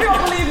 We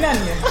don't believe none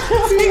of you.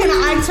 Speaking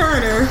of Ike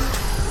Turner,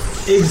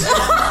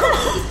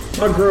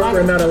 My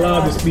girlfriend not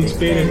allowed to speak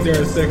Spanish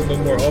during sex no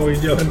more.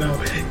 Always yelling out,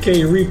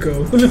 "K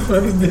Rico." Who the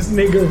fuck is this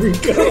nigga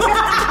Rico?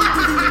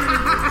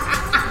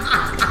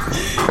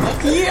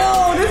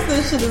 yo,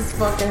 this shit is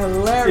fucking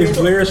hilarious. It's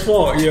Blair's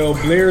fault, yo.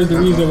 Blair is the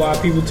reason why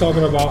people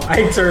talking about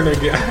Ike Turner.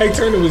 Ike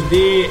Turner was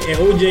dead, and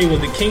OJ was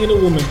the king of the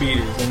woman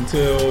beaters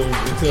until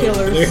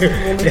Killers, Blair.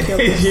 woman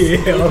killers.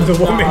 Yeah, of the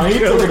woman He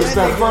took it a killers.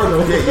 step further.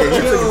 Yeah,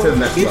 you took it to the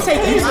next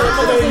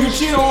level. You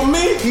cheat on me,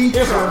 it's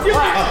a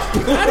wrap.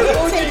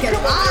 Take it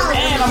live.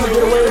 And I'm gonna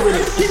get away with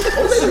it.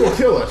 OJ's gonna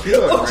kill us.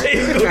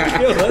 OJ's gonna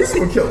kill us. He's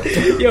gonna kill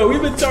us. Yo,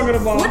 we've been talking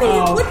about What do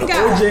you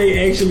got?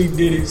 OJ actually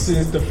did it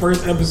since the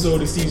first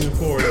episode of season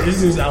 4.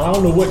 This is, I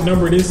don't know what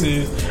number this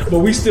is, but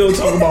we still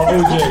talk about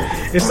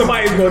OJ. And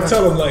somebody's gonna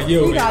tell him like,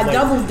 yo, You got like,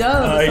 double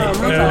dub or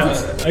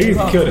something. I used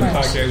to kill them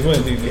podcast. One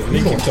of these niggas,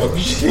 they keep talking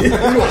shit. You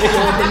gonna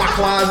open my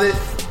closet?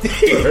 What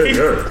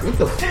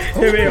the fuck?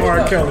 Him and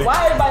R. Kelly.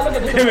 Why everybody look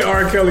at Him this? and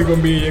R. Kelly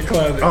gonna be in your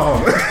closet.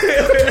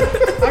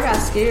 I got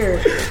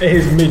scared. And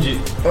his midget.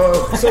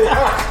 Talk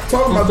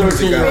about the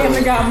music,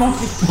 Family guys. got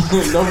monkey.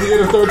 Don't forget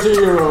a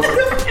 13-year-old.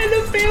 And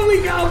the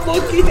family got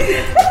monkey.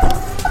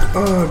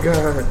 Oh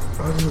god,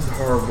 this is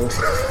horrible.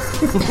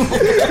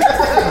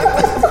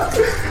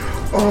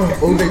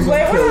 OJ's Wait,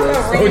 gonna kill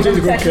us. OJ's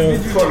gonna kill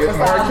us. Fuck it, R.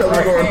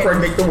 Kelly's gonna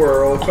impregnate the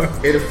world,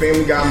 and the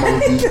family guy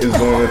monkey is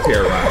gonna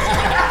terrorize.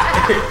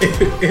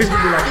 It's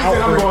gonna be like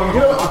outbreak.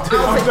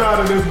 I'm tired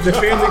of this. The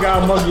family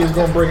guy monkey is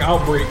gonna bring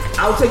outbreak.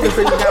 I'll take the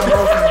family guy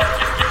monkey.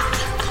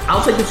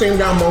 I'll take the same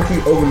guy monkey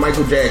over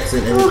Michael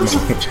Jackson and his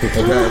monkey.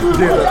 Okay?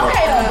 Don't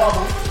hate on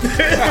Bubble.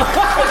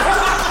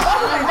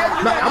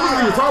 I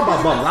wasn't even talking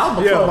about Bubble. I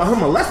was talking about him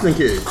molesting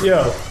kids.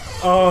 Yo,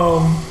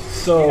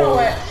 so You know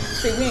what?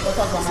 See, we ain't gonna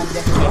talk about Michael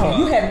Jackson.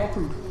 You have no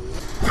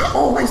proof.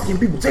 All light-skinned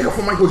people take up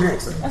for Michael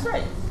Jackson. That's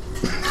right.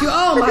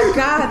 Oh my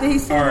god, did he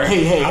say all right.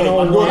 Hey, I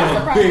don't I'm want.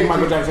 a big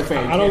Michael Jackson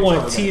fan. I don't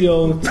want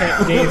Tito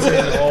tap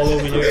dancing all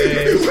over your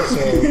ass. So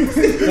You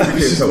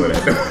can't tell her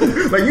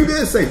that. Like you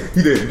did say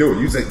you didn't do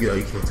it. You said, you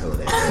can't tell her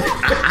that.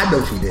 I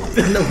know she did.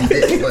 I know he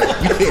did, but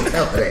you can't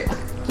tell her that.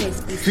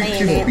 She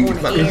won't be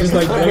it's just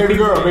like black Baby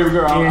girl.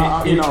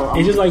 Yeah, You know,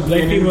 it's just like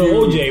black I'm people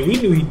and interviewing- OJ. We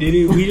knew he did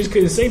it. We just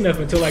couldn't say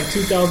nothing until like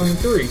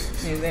 2003.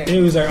 And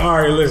it was like, all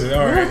right, listen,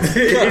 all right.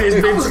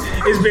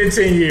 It's been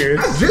 10 years.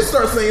 I just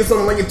started saying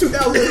something like in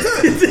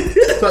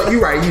 2010. So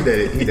you're right, he did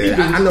it. He did it.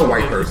 I know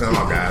white person. Oh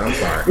god, I'm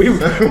sorry.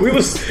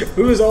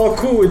 We was all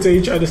cool until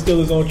he tried to steal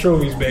his own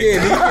trophies back. Yeah,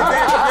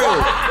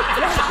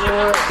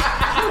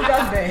 Who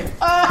does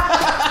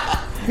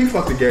that? he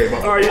fucked the game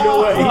up. All right, you know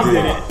what?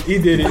 He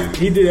did it.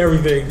 He did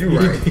everything. You're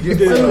right. He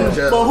did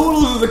it all. But who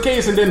loses the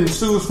case and then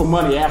sues for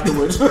money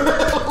afterwards?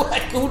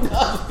 Like who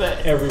does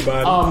that?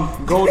 Everybody.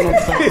 Golden.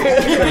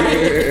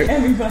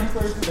 Everybody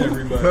first.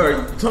 Everybody. All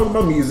right, talking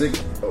about music.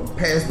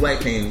 past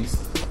Black Panties.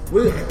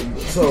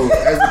 So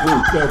as a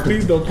group, Yo,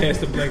 please don't pass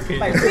the Black Panties.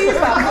 Like, please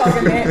stop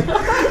talking that.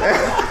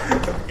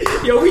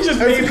 Yo, we just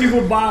made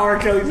people buy R.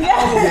 Kelly's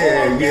album.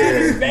 Yeah.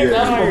 This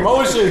backfired.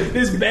 Promotion.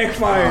 This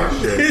backfired.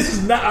 This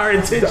is not our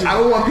intention. I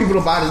don't want people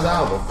to buy this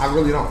album. I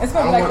really don't. It's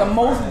gonna be like the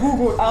most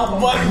Googled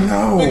album. But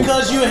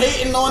because you're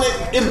hating on it,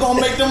 it's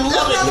gonna make them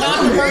love it.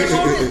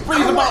 Controversial.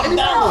 Brings about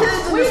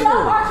dollars. We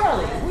love R.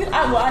 Kelly. I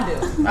do.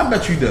 I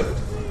bet you do.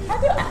 I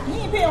do. He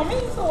ain't pay on me,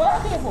 so what I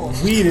pay for?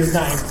 Weed is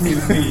not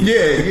included.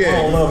 Yeah. I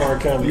don't love R.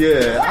 Kelly.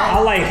 Yeah. I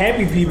like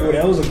Happy People.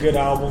 That was a good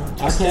album.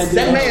 I can't do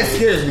That man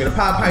scares me. The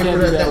Pied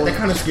Piper, that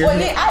kind of scares Well,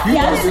 me. yeah, You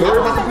know the story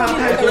about the Pied Piper?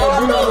 I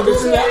can't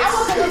do that.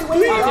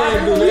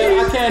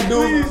 I can't do.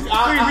 We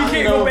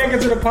can't go back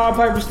into the Pied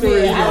Piper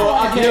story. Yeah, I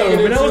can't get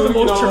but that was the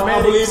into, most traumatic I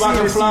believe I scene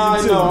can of fly.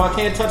 season 2. No, I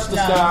can't touch the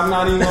sky. I'm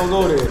not even gonna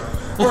go there.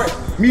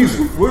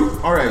 Music.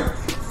 All right.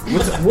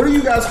 What are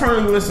you guys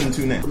currently listening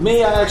to now?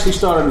 Me, I actually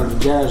started in the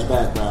jazz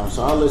background,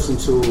 so I listen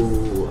to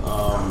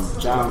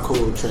John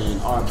Coltrane,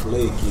 Art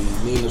Blakey,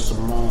 Nina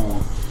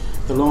Simone,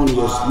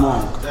 Thelonious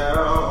Monk,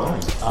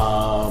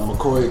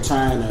 McCoy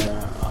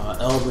Tyner,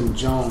 Elvin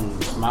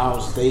Jones,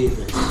 Miles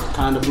Davis,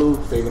 Kinda Blue,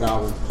 favorite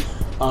album.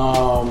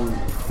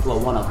 Well,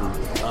 one of them.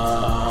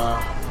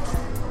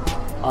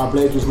 Art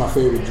Blakey's my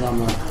favorite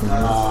drummer.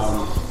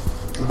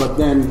 But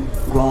then,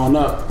 growing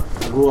up,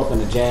 I grew up in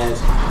a jazz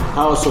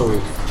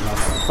household. My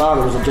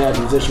father was a jazz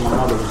musician, my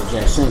mother was a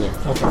jazz singer.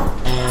 Okay.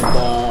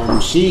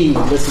 And she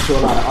listened to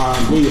a lot of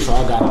R&B, so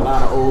I got a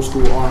lot of old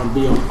school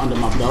R&B under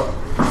my belt.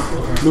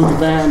 Luther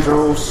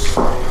Vandross,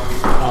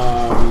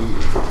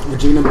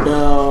 Regina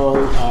Bell,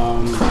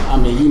 I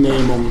mean, you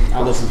name them,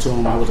 I listened to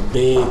them. I was a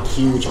big,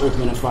 huge Earth,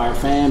 Wind & Fire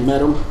fan, met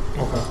them.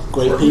 Okay.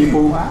 Great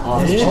people.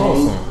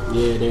 Awesome.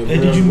 Yeah, they're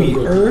And did you meet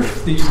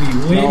Earth? Did you meet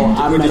Wind? No,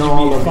 I or met did you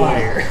all meet of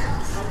Fire? them.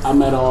 I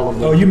met all of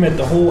them. Oh, you met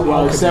the whole Well,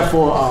 album. except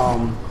for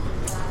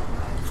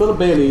Philip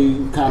Bailey,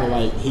 kind of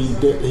like he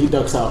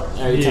ducks out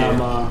every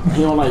time.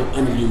 He don't like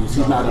interviews.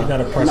 He's not a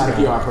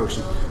PR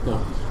person.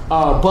 No.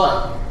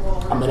 But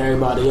I met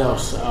everybody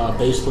else.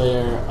 Bass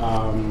player.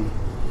 I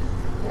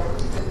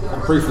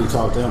briefly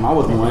talked to him. I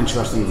was more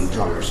interested in the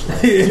drummers.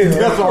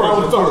 That's all I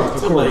was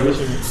talking to.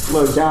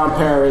 Look, John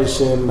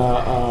Parrish and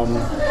wow.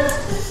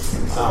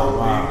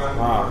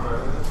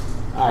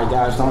 All right,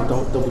 guys, don't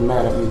be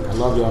mad at me. I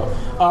love y'all.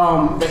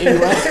 But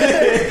anyway,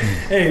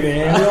 hey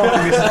man, we all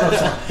get some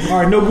stuff. All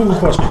right, no Google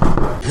question.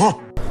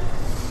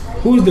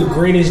 Who's the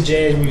greatest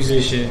jazz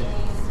musician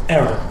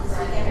ever?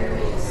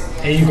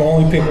 And you can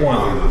only pick one.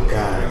 Oh,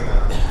 God.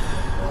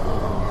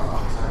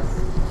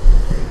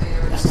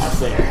 That's not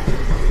fair.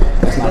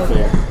 That's not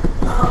fair.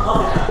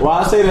 Why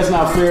I say that's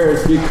not fair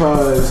is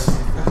because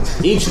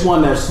each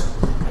one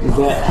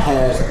that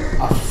has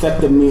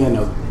affected me in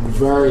a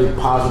very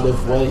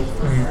positive way.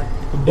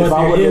 But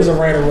there is a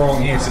right or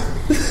wrong answer.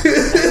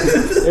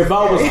 If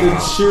I was to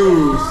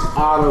choose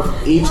out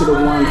of each of the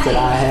ones that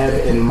I have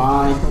in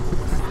mind,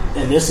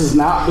 and this is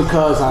not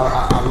because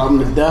I love them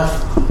to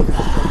death.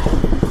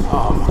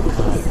 Oh my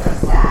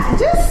God!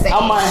 Just say I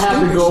might have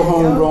to go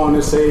homegrown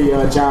and say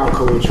John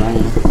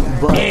Coltrane,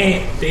 but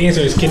and the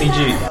answer is Kenny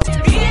G.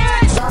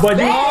 But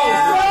you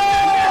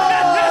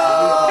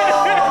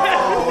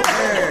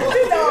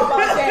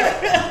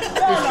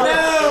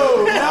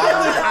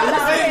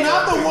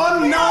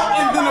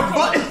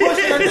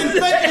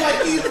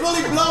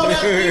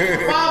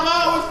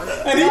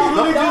and he's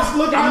really just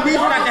looking at me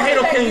like the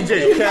Halo King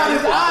J. He got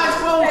his eyes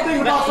closed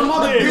thinking about some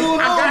other dude.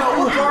 I got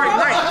Uvari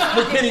Night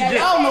with Kenny J.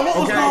 I don't know what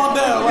was going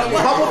down.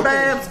 Bubble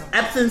baths,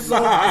 Epsom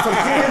salt, some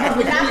candles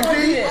with Kenny G.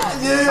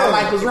 Yeah. My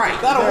life was right.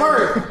 That'll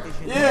work.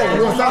 Yeah. All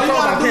you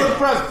gotta do is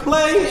press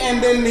play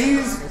and then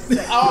he's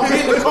I'll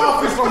get the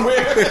coffee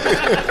somewhere.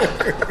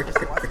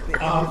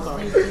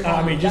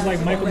 I mean, just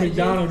like Michael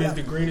McDonald is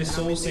the greatest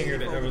soul singer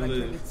that ever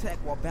lived. Hey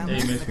man,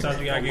 sometimes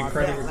you gotta give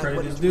credit where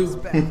credit is due.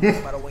 Sorry,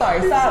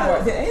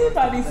 sidebar. Did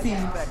anybody see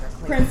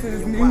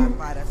Prince's new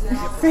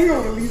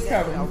single release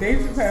cover? Dave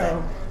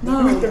Chappelle.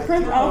 With the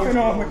Prince outfit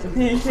on with the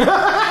pancake.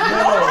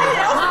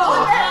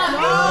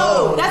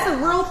 No, that's a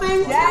real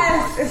thing.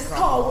 Yes, it's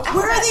called.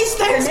 Where are these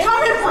things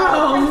coming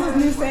from?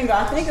 Prince's new single.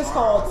 I think it's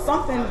called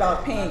something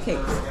about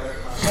pancakes.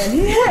 And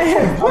he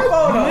has a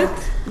photo.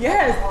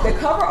 Yes, the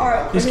cover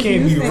art. This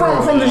can't be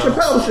From the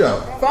Chappelle Show.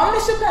 From the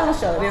Chappelle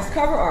Show, there's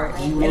cover art,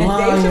 and it's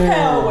Dave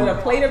Chappelle with a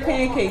plate of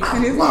pancakes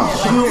in his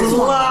hand. You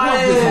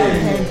lying.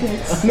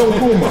 No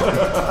humor.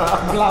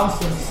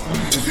 Blouses.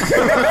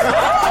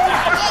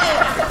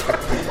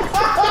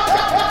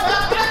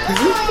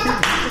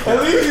 At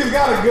least he's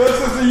got a good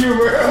sense of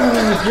humor.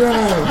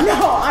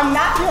 No, I'm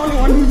not the only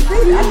one who's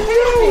seen it. I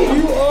can't.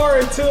 You are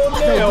until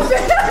now.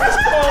 It's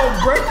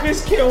called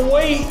Breakfast Can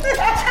Wait.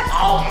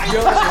 Oh my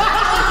God.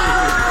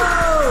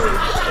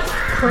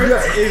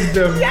 Prince is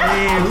the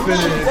man for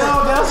this.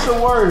 No, that's the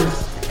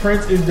worst.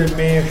 Prince is the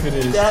man for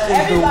this.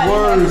 That is the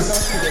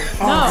worst. Oh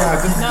God,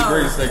 this is the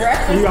greatest thing.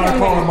 You gotta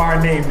call him our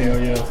name now,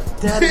 yo.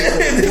 That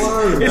is the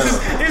worst. This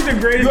is the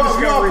greatest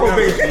discovery ever.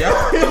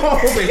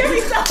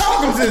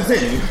 Welcome to the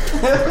team.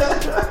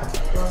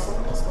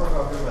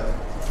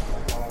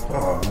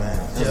 Oh man.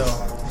 Yo,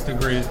 it's the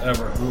greatest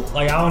ever.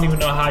 Like, I don't even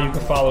know how you can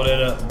follow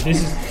that up.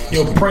 This is,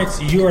 yo,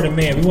 Prince, you are the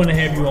man. We want to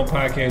have you on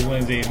Podcast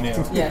Wednesdays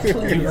now. Yes,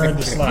 please. You earned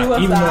the slot. Do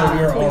us Even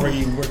though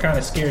please. we're kind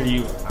of scared of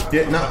you.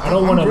 Yeah, no, I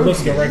don't want to I'm look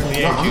really directly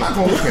scared. at you. I'm not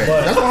gonna look at it.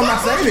 but- That's why I'm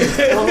not saying it.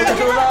 Don't look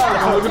into his eyes.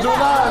 Don't look into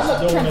his eyes.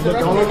 Don't want to look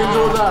Don't look into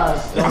his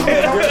eyes.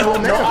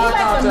 No eye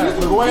contact.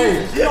 Look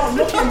away.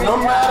 No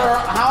matter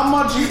how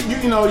much you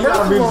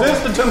gotta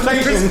resist the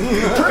temptation.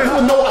 Chris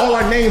will know all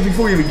our names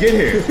before you even get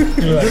here.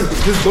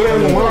 Just go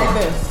down the Like line.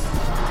 this.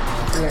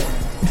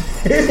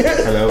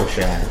 Hello,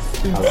 Shaz.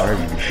 How are you?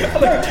 No,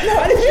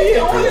 he's the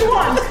only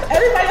one.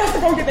 Everybody else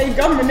is gonna get their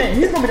government name.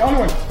 He's gonna be the only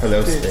one.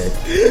 Hello, Stead.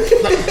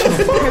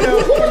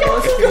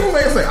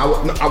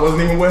 I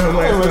wasn't even with him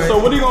last night. So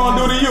what are you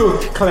gonna do to you,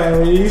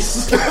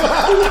 Clarice?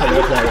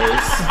 Hello,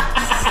 Clarice.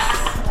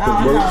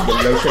 The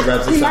lotion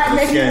wraps He us might up the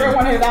make you wear skin.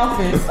 one of his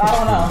outfits. I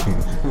don't know.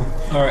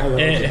 All right.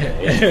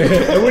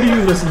 And what are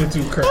you listening to,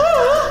 Kurt?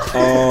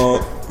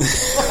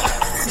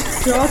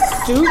 You're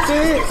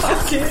stupid.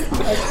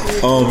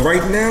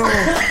 Right now,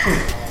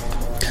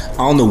 I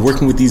don't know.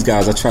 Working with these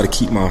guys, I try to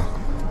keep my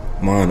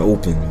mind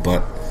open,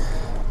 but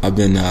I've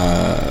been,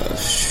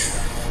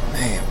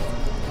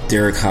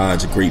 Derek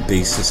Hodge, a great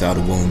bassist out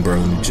of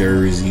Willingboro, New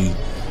Jersey.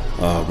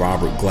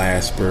 Robert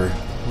Glasper,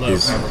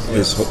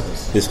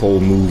 his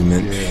whole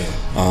movement.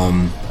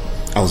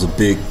 I was a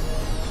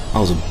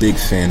big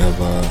fan of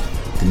the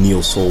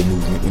neo soul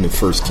movement when it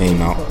first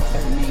came out.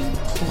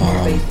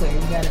 Bass player, you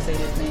gotta say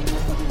his name.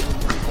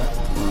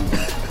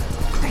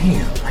 You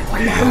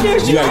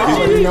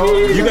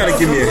gotta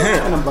give me a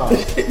hint. I'm gonna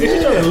let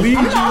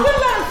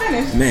him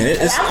finish. Man,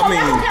 it's I'm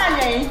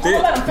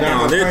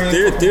gonna let him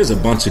finish. there's a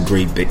bunch of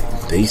great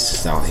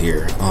bassists out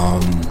here.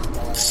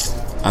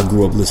 I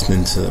grew up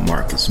listening to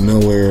Marcus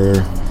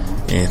Miller,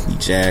 Anthony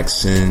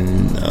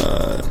Jackson,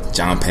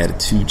 John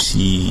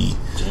Patitucci,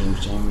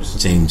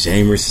 James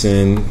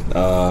Jamerson,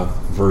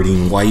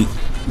 Verdine White.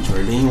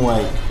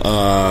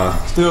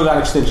 Still got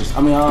extensions.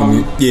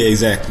 Yeah,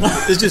 exactly.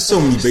 There's just so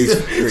many bass.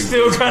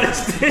 Still got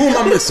extensions. Who am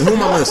I missing?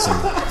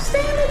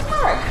 Stanley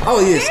Clark. Oh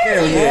yeah,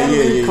 Stanley.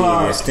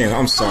 Yeah. Stanley.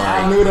 I'm sorry.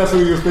 I knew that's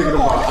what you were thinking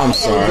about. I'm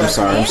sorry.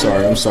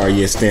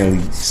 Yeah,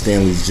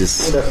 Stanley's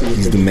just,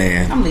 he's the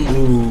man. I'm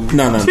leaving.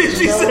 No.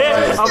 She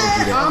said,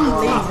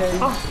 I'm leaving.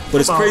 But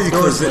it's crazy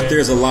because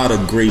there's a lot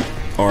of great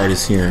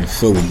artists here in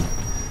Philly.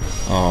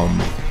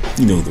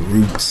 The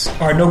Roots.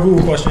 All right, no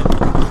Google question.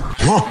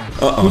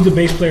 Who's the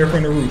bass player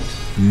from the Roots?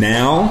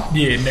 Now?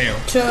 Yeah, now.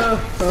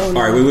 All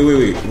right,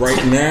 wait.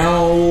 Right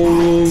now?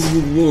 Oh,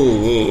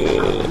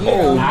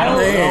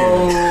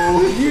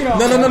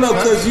 man. No,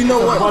 because you know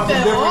what?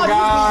 Different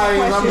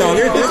guys. No,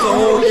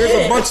 there's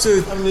a bunch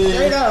of...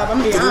 Straight up, I'm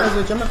gonna be honest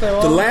with you. I'm gonna say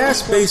all The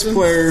last bass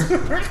player, I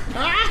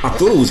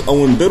thought it was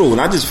Owen Biddle,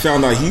 and I just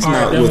found out he's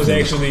not that with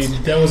was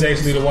him. That was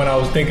actually the one I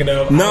was thinking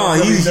of. No,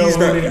 he's not.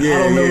 I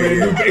don't know where the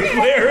new bass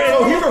player is.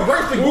 Oh, he's a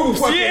right group.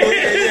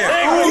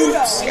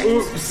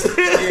 Oops.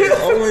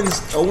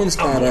 Owens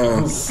not.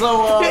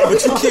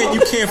 But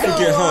you can't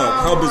forget Hub.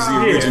 Hub is the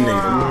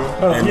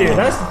originator.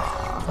 That's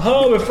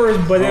Hub at first,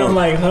 but then I'm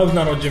like, Hub's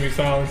not on Jimmy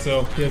Fallon,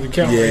 so he has to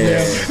count right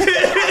now.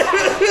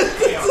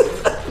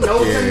 No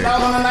 $10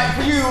 on the night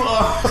for you.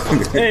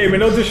 Hey, man,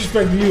 no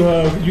disrespect to you,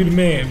 Hub. You the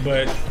man,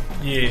 but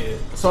yeah.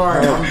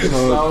 Sorry.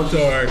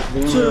 Sorry. I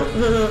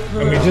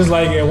mean, just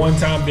like at one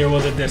time there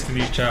was a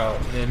Destiny's Child,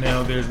 and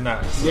now there's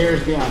not. So.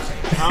 There's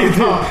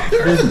Beyonce.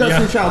 There's a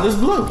Destiny's Child. This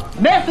blue.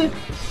 Method.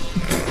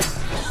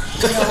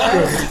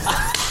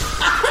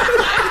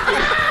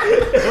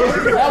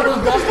 That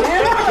was Destiny.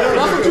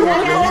 That's what you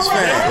want to know.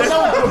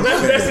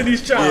 That's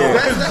Destiny's Child.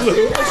 Yeah.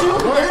 They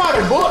might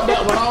have bought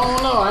that one. I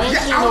don't know. I ain't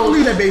seen I don't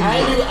believe that baby.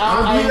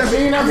 I ain't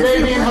seen that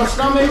baby in her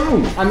stomach.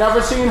 I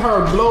never seen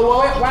her blow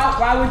up.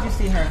 Why would you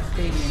see her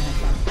baby in her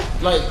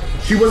stomach? Like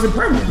She wasn't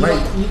pregnant.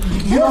 Like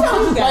You don't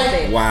know you got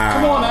that. Wow.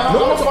 Come on now.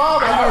 I'm a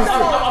father.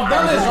 I've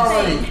done this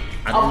already.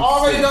 I've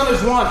already done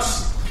this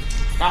once.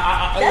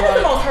 That is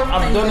the most hurtful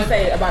thing you can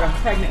say about a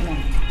pregnant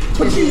woman.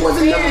 But she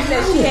wasn't Parents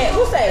that she had.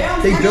 Who say?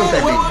 They built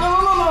that baby. No.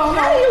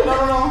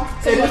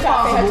 So you try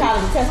to say her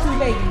child is a test tube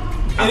baby.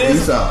 I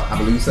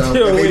believe so.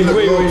 Yo, They look a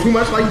little wait. too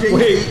much like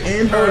Jay-Z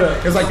and her.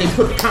 It's like they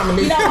put the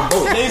combination of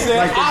both. They said,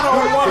 Like, I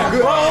don't want to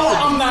grow.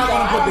 I'm not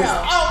going to put this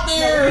out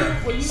there.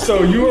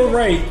 So you were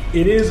right.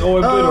 It is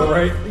Owen Biddle,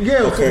 right?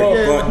 Yeah, okay.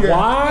 But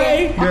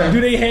why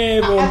do they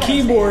have on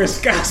keyboard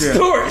Scott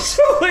Storch?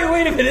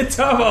 Wait a minute.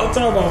 Time out.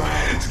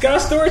 Scott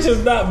Storch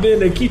has not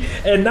been a key.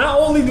 And not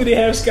only do they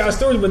have Scott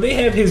Storch, but they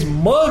have his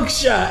mug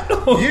shot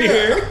on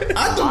here.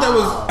 I thought that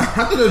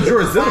was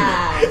George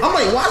Zimmerman. I'm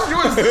like, why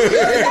George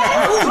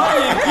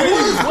Zimmerman?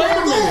 Wait a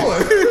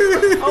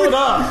minute. Hold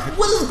up.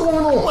 What is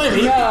going on? Wait a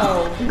minute.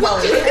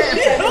 What is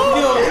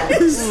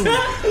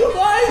happening?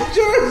 Why is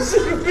George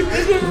Zimmerman in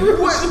the room?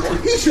 What?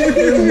 He should have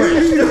been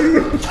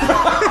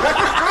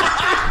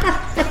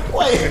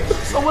Wait.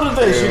 So So what is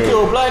this? You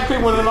kill black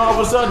people and then all of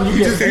a sudden you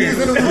get He's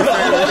in the roots.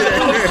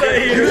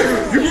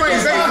 You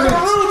playing bass for the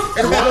roots.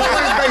 And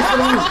playing bass for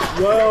the roots.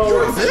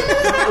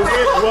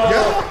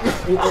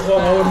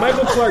 Well, when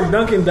Michael Clark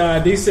Duncan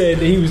died, they said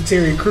that he was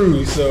Terry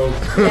Crews. So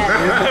I'm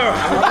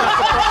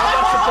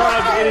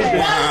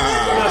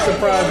not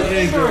surprised at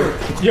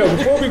anything. Yo,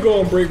 before we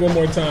go on break one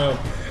more time,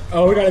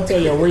 we gotta tell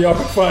y'all where y'all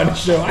can find the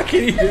show. I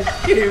can't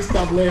even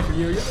stop laughing.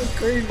 Yo, that's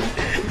crazy.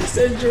 You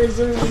said George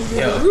Zimmerman in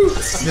the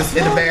Roots. Just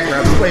in the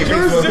background, play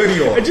Facebook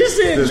video. I just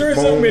said George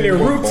Zimmerman and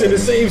Roots in the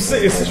same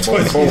sentence. It's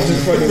funny. It's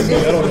just funny to me.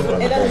 I don't know.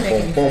 It doesn't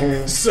make any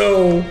sense.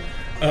 So,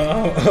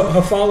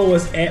 follow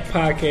us at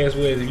Podcast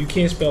Wiz. If you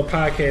can't spell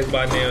podcast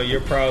by now,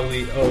 you're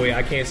probably. Oh wait,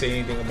 I can't say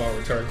anything about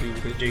retarded people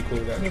because J. Cole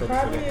got in trouble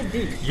for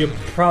that. You're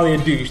probably a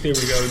douche. There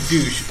we go,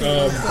 douche.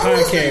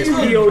 Podcast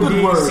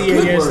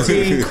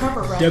PODCAST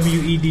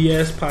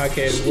WEDS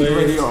Podcast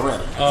Wiz.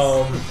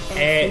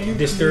 At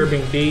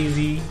Disturbing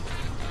Daisy.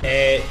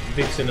 At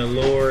Vixen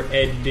Allure.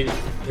 At do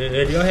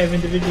y'all have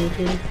individual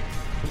Twitter?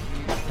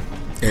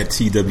 At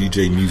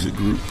TWJ Music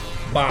Group.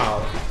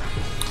 Wow.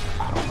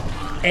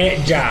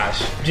 At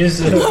Josh. Just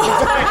somebody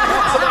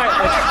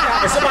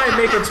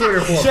make a Twitter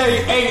for me.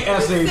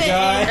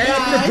 J-A-S-H-I.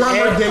 Add the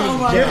drummer, then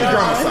get the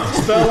drummer song.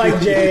 Spell like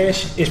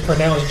Jash, it's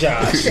pronounced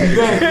Josh.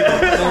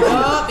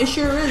 It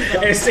sure is.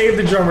 Though. And save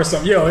the drummer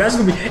something. Yo, that's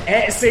gonna be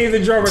at save the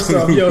drummer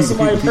something. Yo,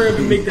 somebody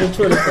perfect make that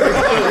Twitter.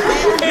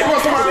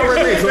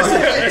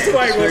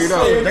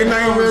 They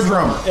name real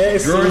drummer.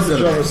 At save the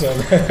drummer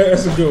something.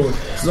 That's a good one.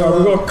 So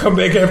we're gonna come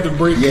back after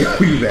break. Yeah,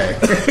 we back.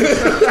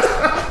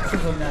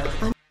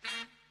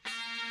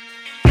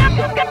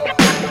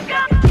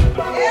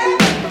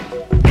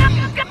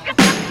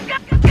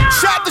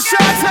 Shot the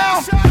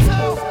Chi-Town.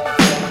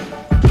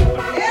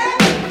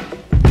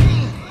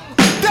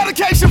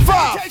 Dedication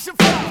 5.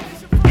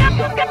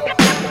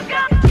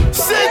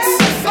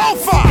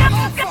 605.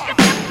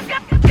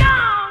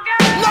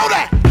 Know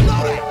that.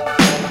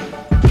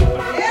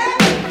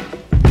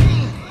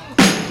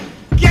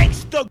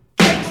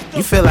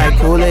 You feel like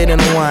Kool-Aid in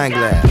a wine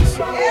glass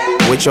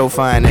with your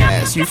fine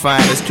ass. You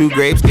fine as 2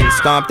 grapes getting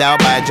stomped out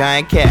by a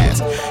giant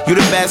cast. You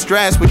the best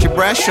dressed with your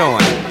breast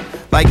showing,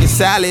 like your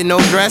salad, no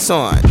dress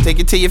on. Take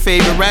it to your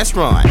favorite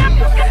restaurant.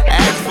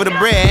 Ask for the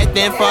bread,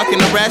 then fuck in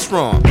the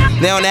restroom.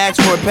 They don't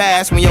ask for a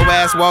pass when your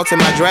ass walks in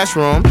my dress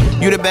room.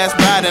 You the best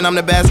bride and I'm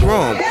the best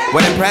groom.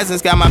 Wedding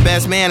presents got my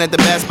best man at the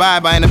Best Buy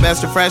buying the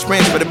best of Fresh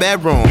Prince for the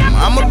bedroom.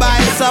 I'ma buy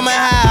a summer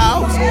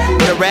house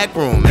with a rec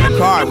room and a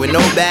car with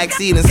no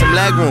backseat and some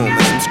leg room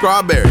and some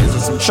strawberries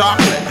and some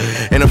chocolate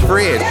and a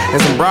fridge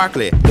and some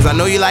broccoli. Cause I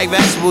know you like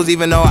vegetables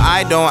even though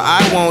I don't.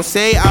 I won't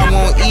say I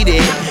won't eat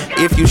it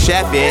if you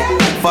chef it.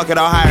 Fuck it,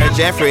 I'll hire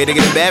Jeffrey to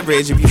get a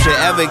beverage. If you should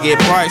ever get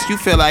parched, you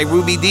feel like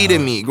Ruby D to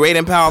me. Great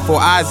and powerful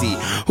Ozzy.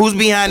 Who's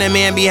behind the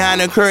man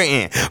behind the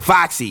curtain?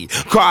 Foxy,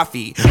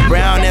 coffee,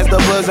 brown as the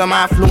bosom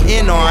I flew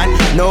in on.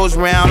 Nose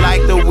round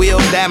like the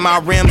wheels that my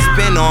rims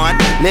spin on.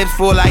 Lips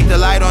full like the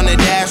light on the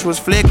dash was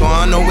flick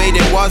on. No way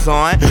that was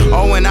on.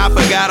 Oh, and I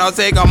forgot I'll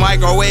take a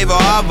microwave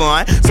or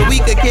oven. So we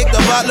could kick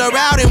the butler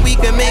out and we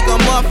could make a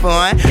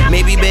muffin.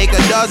 Maybe bake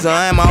a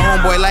dozen. My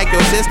homeboy like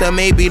your sister,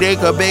 maybe they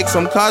could bake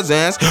some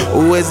cousins.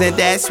 Ooh, isn't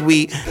that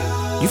sweet?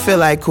 You feel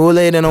like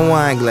Kool-Aid in a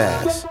wine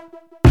glass.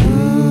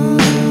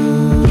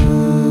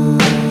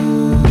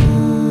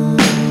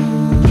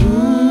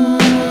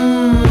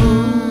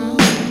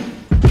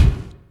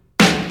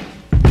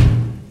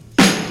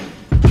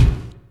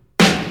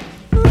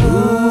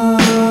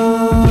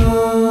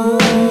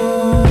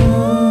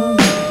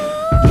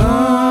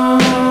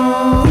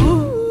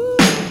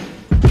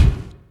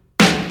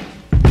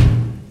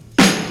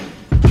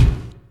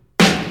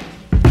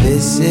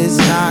 This is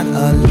not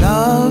a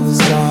love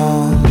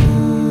song.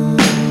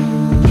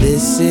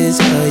 This is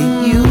a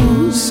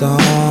you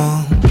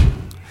song.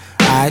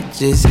 I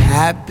just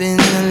happen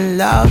to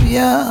love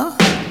ya.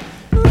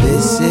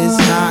 This is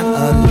not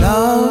a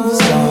love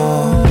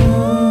song.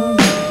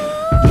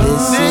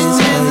 This is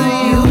a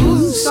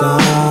you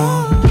song.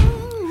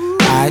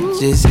 I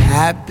just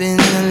happen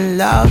to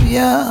love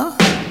ya.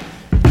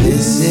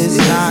 This is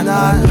not a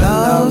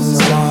love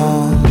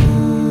song.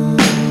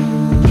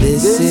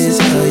 This is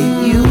a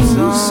you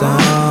song.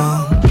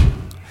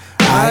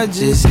 I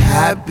just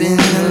happen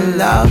to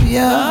love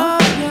ya.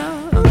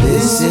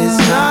 This is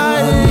not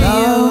a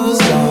love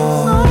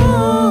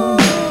song.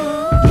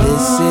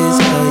 This is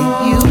a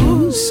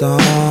you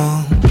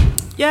song.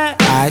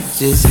 I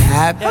just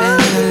happen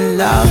to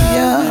love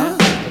ya.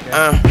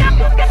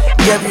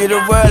 Give you the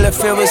world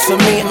if it was for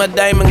me. My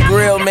diamond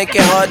grill make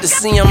it hard to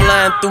see. I'm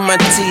lying through my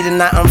teeth and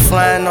now I'm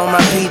flying on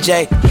my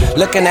PJ.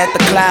 Looking at the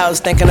clouds,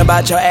 thinking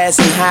about your ass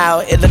and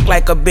how it looked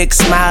like a big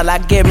smile. I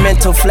get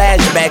mental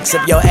flashbacks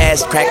of your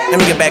ass crack. Let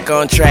me get back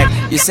on track.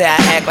 You say I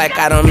act like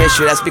I don't miss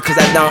you. That's because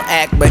I don't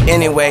act. But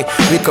anyway,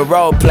 we could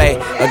role play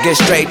or get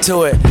straight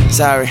to it.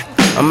 Sorry,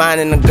 I'm mine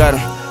in the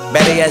gutter.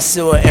 better yet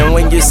sue her. And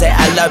when you say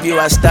I love you,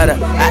 I stutter,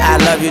 I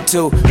love you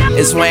too.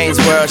 It's Wayne's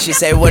World, she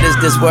say what is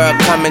this world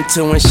coming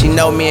to? And she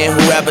know me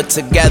and whoever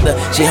together,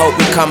 she hope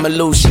we come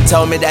loose. She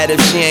told me that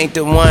if she ain't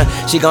the one,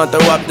 she gon'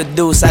 throw up the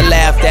deuce. I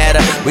laughed at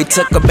her, we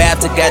took a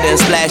bath together and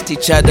splashed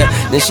each other.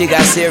 Then she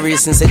got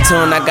serious and said,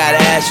 Tune, I gotta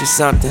ask you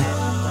something.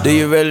 Do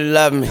you really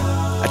love me?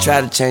 I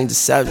tried to change the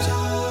subject,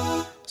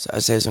 so I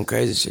said some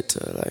crazy shit to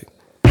her like,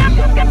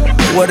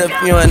 what if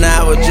you and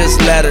I were just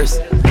letters?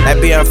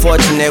 That'd be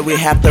unfortunate, we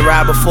have to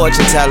rob a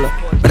fortune teller.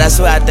 But I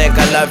swear I think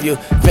I love you.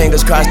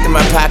 Fingers crossed in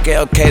my pocket,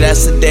 okay,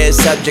 that's a dead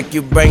subject.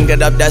 You bring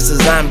it up, that's a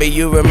zombie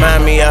you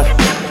remind me of.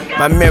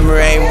 My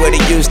memory ain't what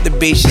it used to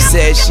be. She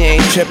said she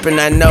ain't tripping,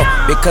 I know,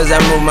 because I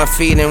move my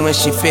feet. And when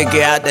she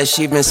figure out that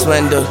she been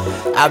swindled,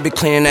 I'll be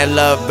cleaning that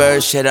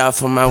lovebird shit off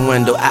from my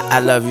window. I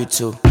love you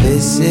too.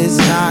 This is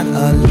not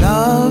a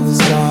love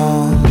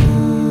song.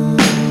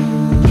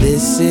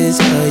 This is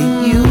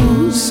a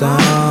you song.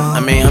 I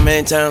mean, how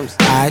many times?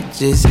 I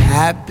just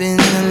happen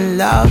to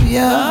love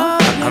ya.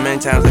 How many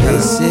times I gotta?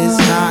 This is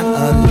not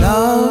a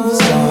love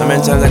song. How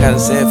many times I gotta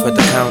say it for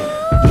the count?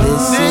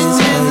 This is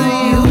a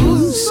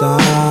you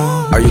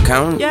song. Are you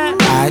counting?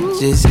 I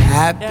just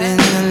happen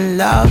to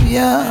love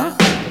ya.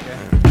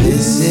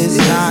 This is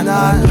not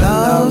a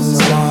love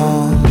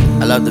song.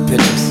 I love the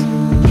pictures.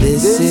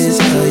 This is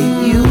a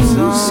you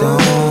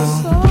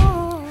song.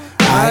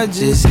 I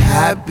just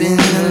happen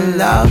to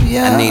love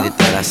ya. I needed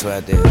that, I swear I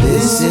did.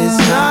 This is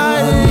not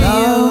a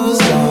love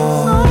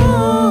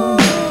song.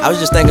 I was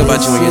just thinking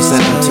about you when you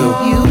sent them too.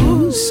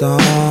 You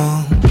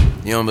song.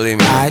 You don't believe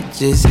me? I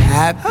just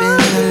happen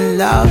to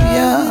love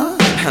ya.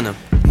 I know.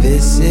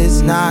 This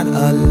is not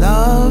a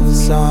love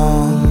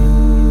song.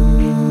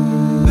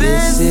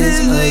 This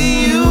is a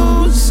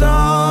you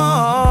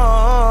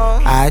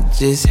song. I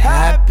just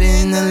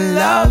happen to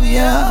love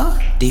ya.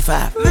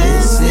 D5.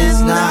 This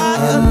is not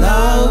a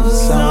love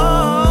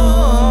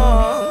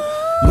song.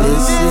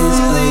 This is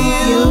a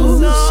you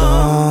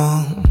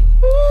song.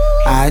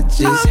 I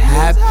just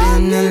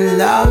happen to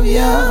love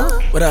ya.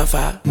 What up,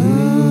 5?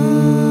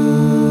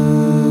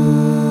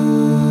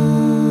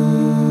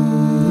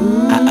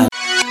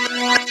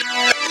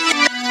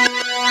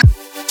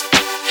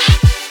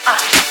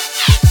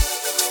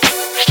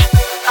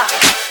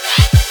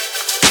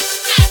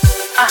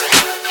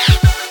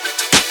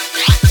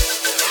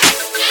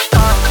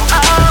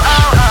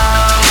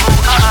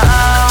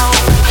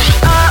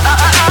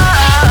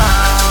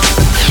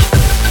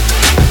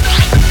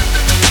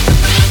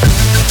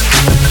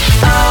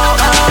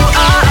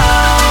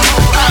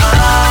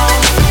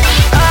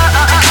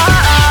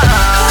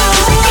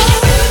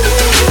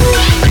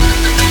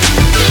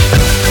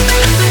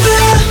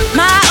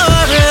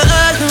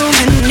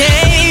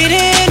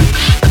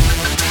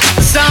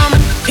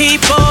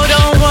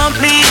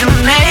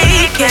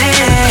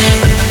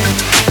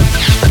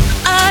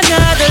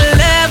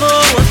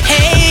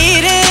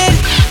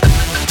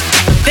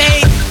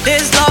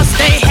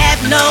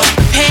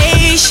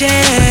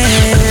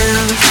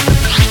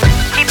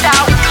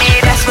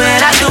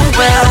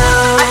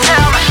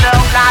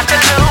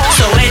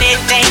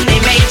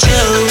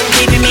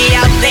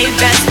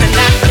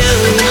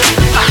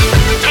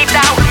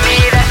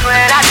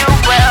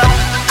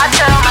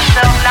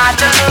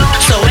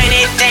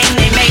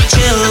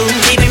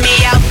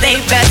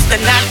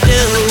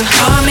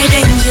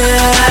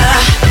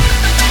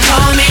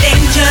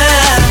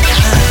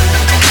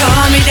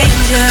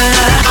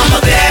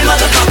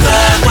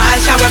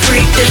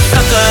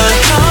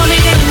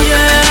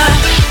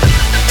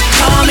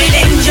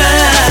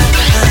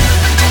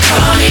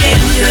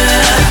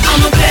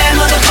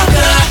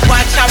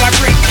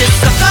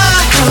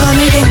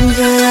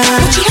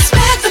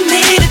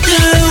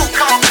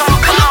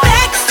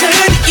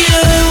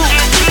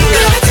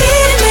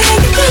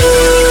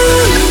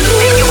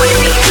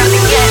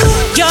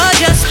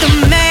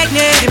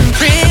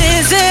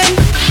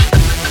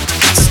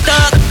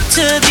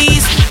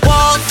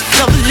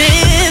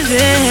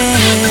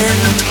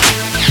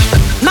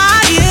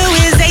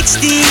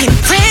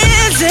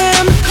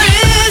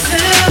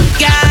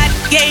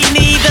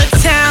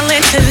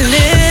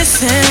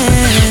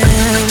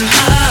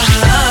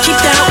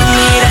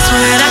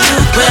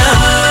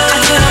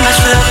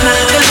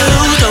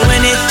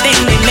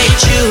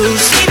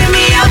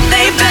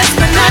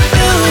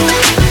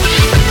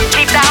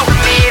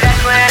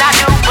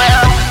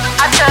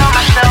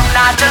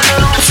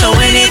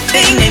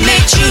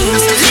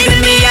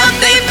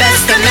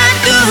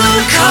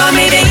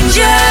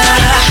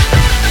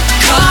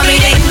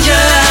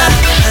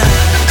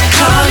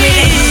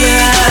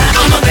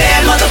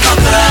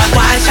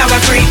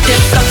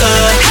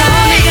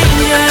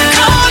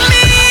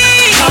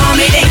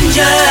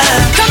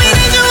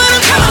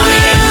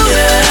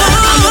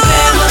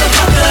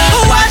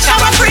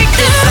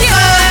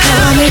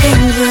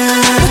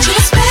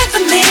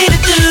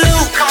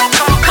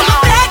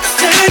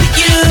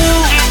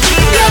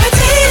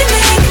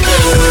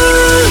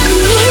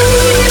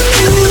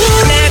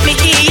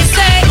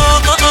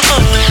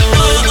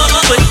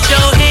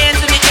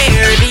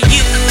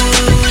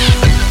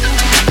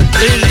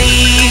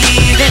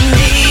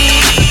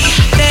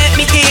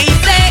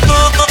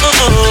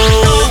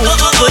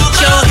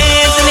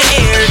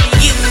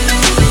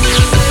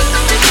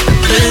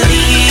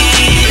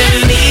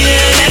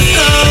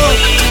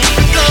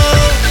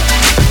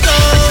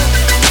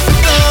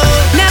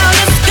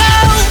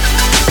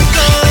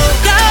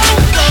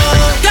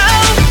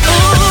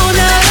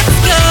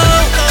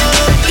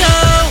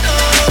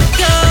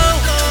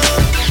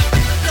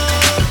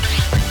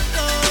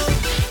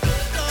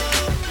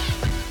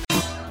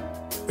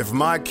 If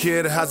my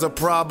kid has a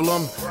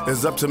problem,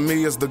 it's up to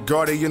me as the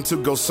guardian to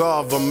go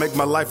solve them. Make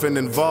my life and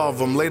involve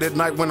them. Late at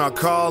night when I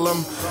call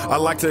them, I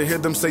like to hear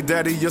them say,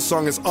 Daddy, your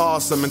song is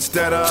awesome.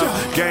 Instead of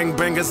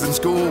gangbangers in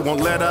school won't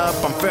let up.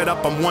 I'm fed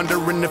up, I'm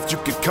wondering if you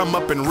could come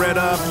up and read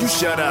up. You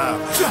shut up.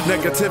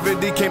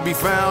 Negativity can't be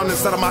found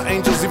inside of my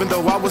angels, even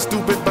though I was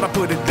stupid, but I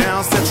put it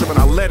down. Said trip and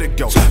I let it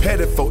go.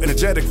 Headed for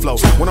energetic flow.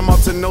 When I'm out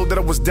to know that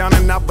I was down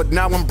and out, but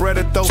now I'm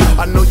breaded though.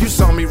 I know you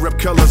saw me rip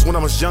colors when I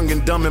was young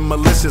and dumb and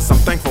malicious. I'm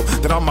thankful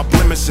that all my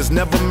blemishes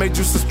never made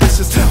you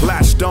suspicious.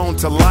 Latched on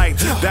to light,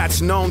 that's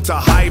known to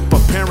hype. A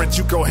parent,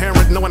 you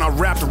coherent, knowing I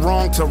rapped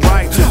wrong to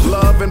right.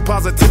 Love and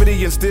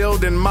positivity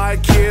instilled in my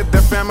kid,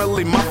 their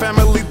family, my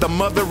family, the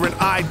mother and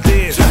I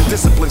did.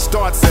 Discipline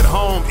starts at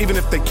home, even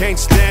if they can't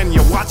stand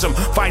you. Watch them,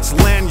 fights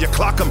land, you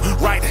clock them,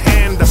 right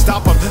hand to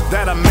stop them.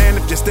 That a man,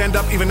 if you stand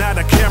up even at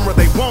a camera,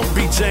 they won't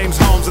be James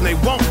Holmes and they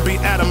won't be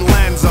Adam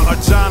Lanza or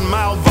John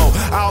Malvo.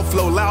 I'll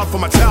flow loud for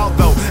my child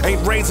though,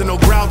 ain't raising no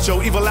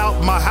Groucho, evil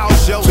out my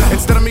house, yo.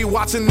 Instead of me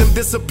watching them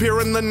disappear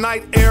in the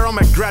night air, I'm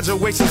at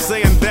graduation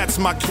saying that's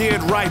my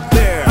kid right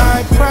there.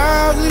 I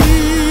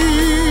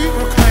proudly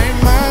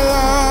proclaim my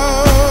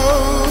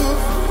love.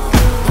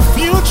 The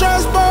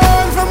future's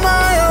born from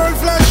my own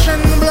flesh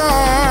and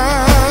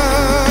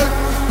blood.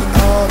 And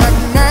all that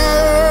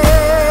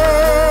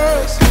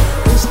matters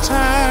is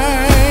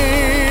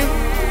time.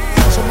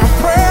 So my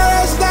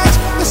prayer is that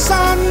the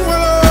sun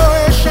will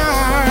always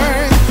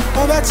shine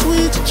on that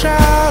sweet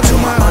child. To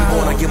my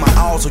unborn, I give my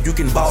all so you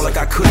can ball like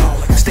I couldn't.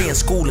 Stay in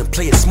school and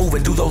play it smooth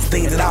and do those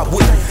things that I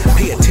wouldn't.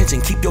 Pay attention,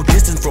 keep your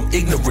distance from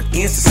ignorant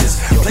instances.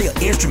 Play an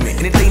instrument,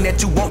 anything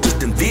that you want,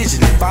 just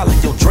envision it. Follow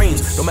your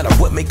dreams, no matter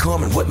what may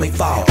come and what may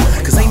fall.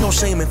 Cause ain't no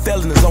shame in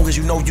failing as long as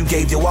you know you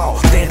gave your all.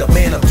 Stand up,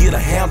 man up, get a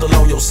handle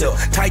on yourself.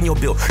 Tighten your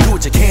belt, do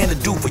what you can to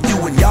do for you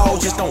and y'all.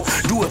 Just don't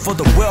do it for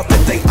the wealth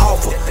that they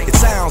offer. It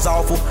sounds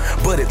awful,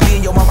 but if me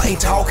and your mama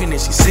ain't talking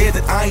and she said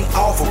that I ain't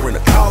offering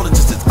a call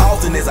just as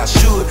often as I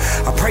should,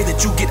 I pray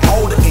that you get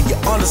older and you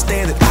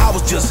understand that I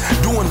was just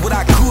doing what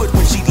I could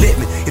when she let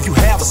me. If you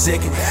have a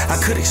second, I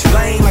could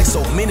explain like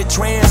so many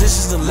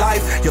transitions in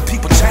life. Your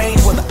people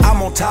change whether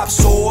I'm on top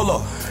soil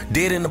or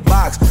dead in the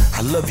box.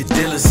 I love you,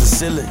 dearly,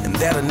 sincerely, and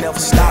that'll never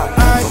stop.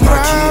 I For my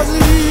kids.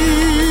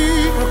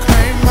 proudly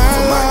proclaim my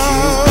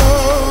love.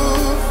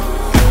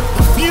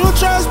 The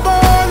future's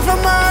born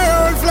from my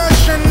own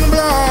flesh and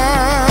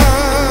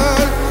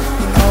blood.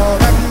 And all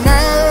that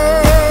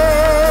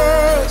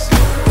matters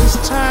is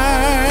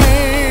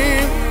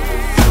time.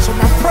 So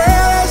my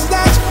prayer is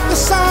that the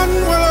sun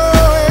will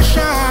always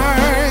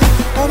shine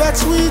on that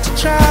sweet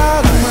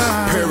child of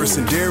mine. Paris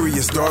and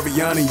Darius,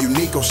 Darviani,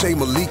 Unique, O'Shea,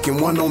 Malik, and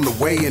one on the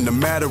way in a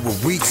matter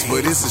of weeks.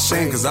 But it's a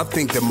shame cause I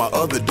think that my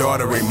other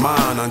daughter ain't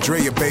mine.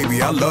 Andrea,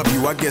 baby, I love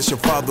you. I guess your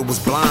father was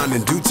blind.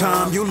 In due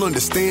time, you'll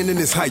understand, and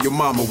it's how your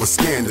mama was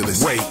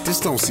scandalous. Wait, this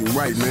don't seem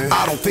right, man.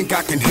 I don't think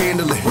I can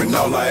handle it. When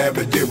all I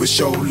ever did was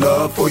show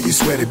love for you,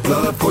 sweated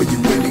blood for you.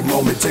 Any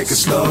moment, take a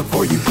slug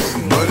for you.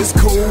 But it's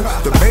cool.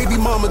 The baby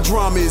mama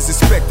drama is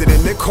expected,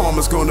 and their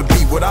karma's gonna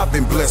be what I've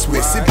been blessed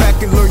with. Sit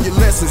back and learn your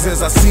lessons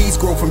as I seeds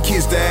grow from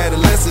kids to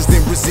adolescents.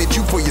 Then resent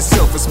you for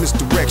yourself as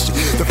misdirection.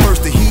 The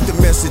first to heed the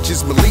message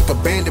is Malik,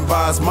 abandoned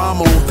by his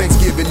mama on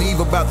Thanksgiving Eve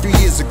about 3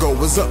 years ago. It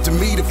was up to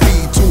me to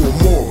feed to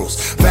her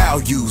morals,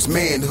 values,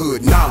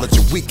 manhood, knowledge.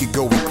 A week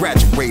ago we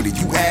graduated.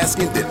 You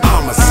asking that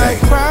I'ma say I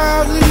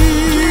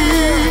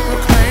proudly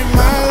proclaim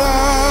my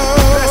love.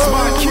 That's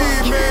my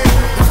kid, man.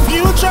 The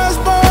future's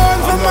born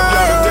from my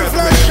own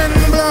flesh and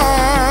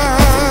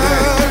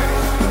blood.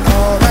 And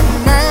all that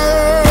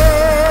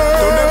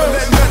matters Don't never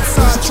let nothing is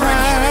sidetrack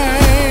you.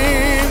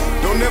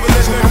 time. Don't never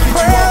let So my nothing get you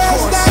prayer off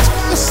is course. that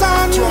the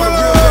sun To all will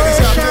the real ladies always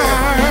out there,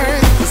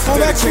 shine this is on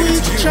that dedicated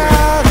sweet to you,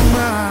 child of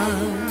mine.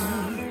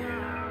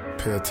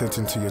 Pay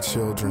attention to your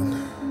children.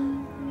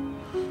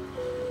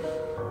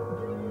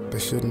 They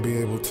shouldn't be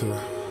able to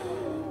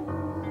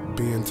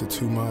be into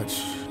too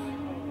much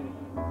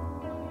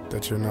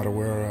that you're not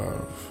aware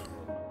of.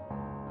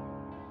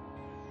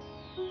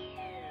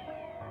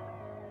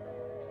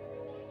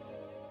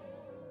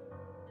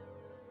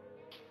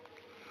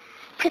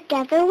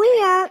 Together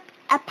we are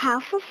a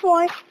powerful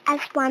force as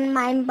one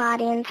mind,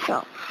 body, and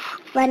soul.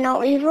 Let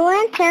no evil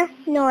enter,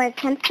 nor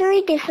attempt to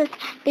reduce us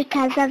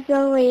because of the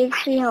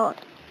beliefs we hold.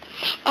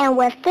 And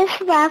with this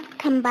love,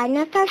 combined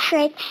with our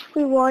strength,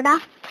 we ward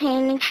off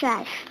pain and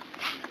strife.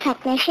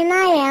 Technician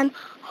I am,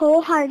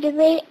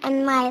 wholeheartedly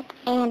in life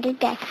and in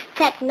death.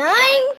 Tech 9!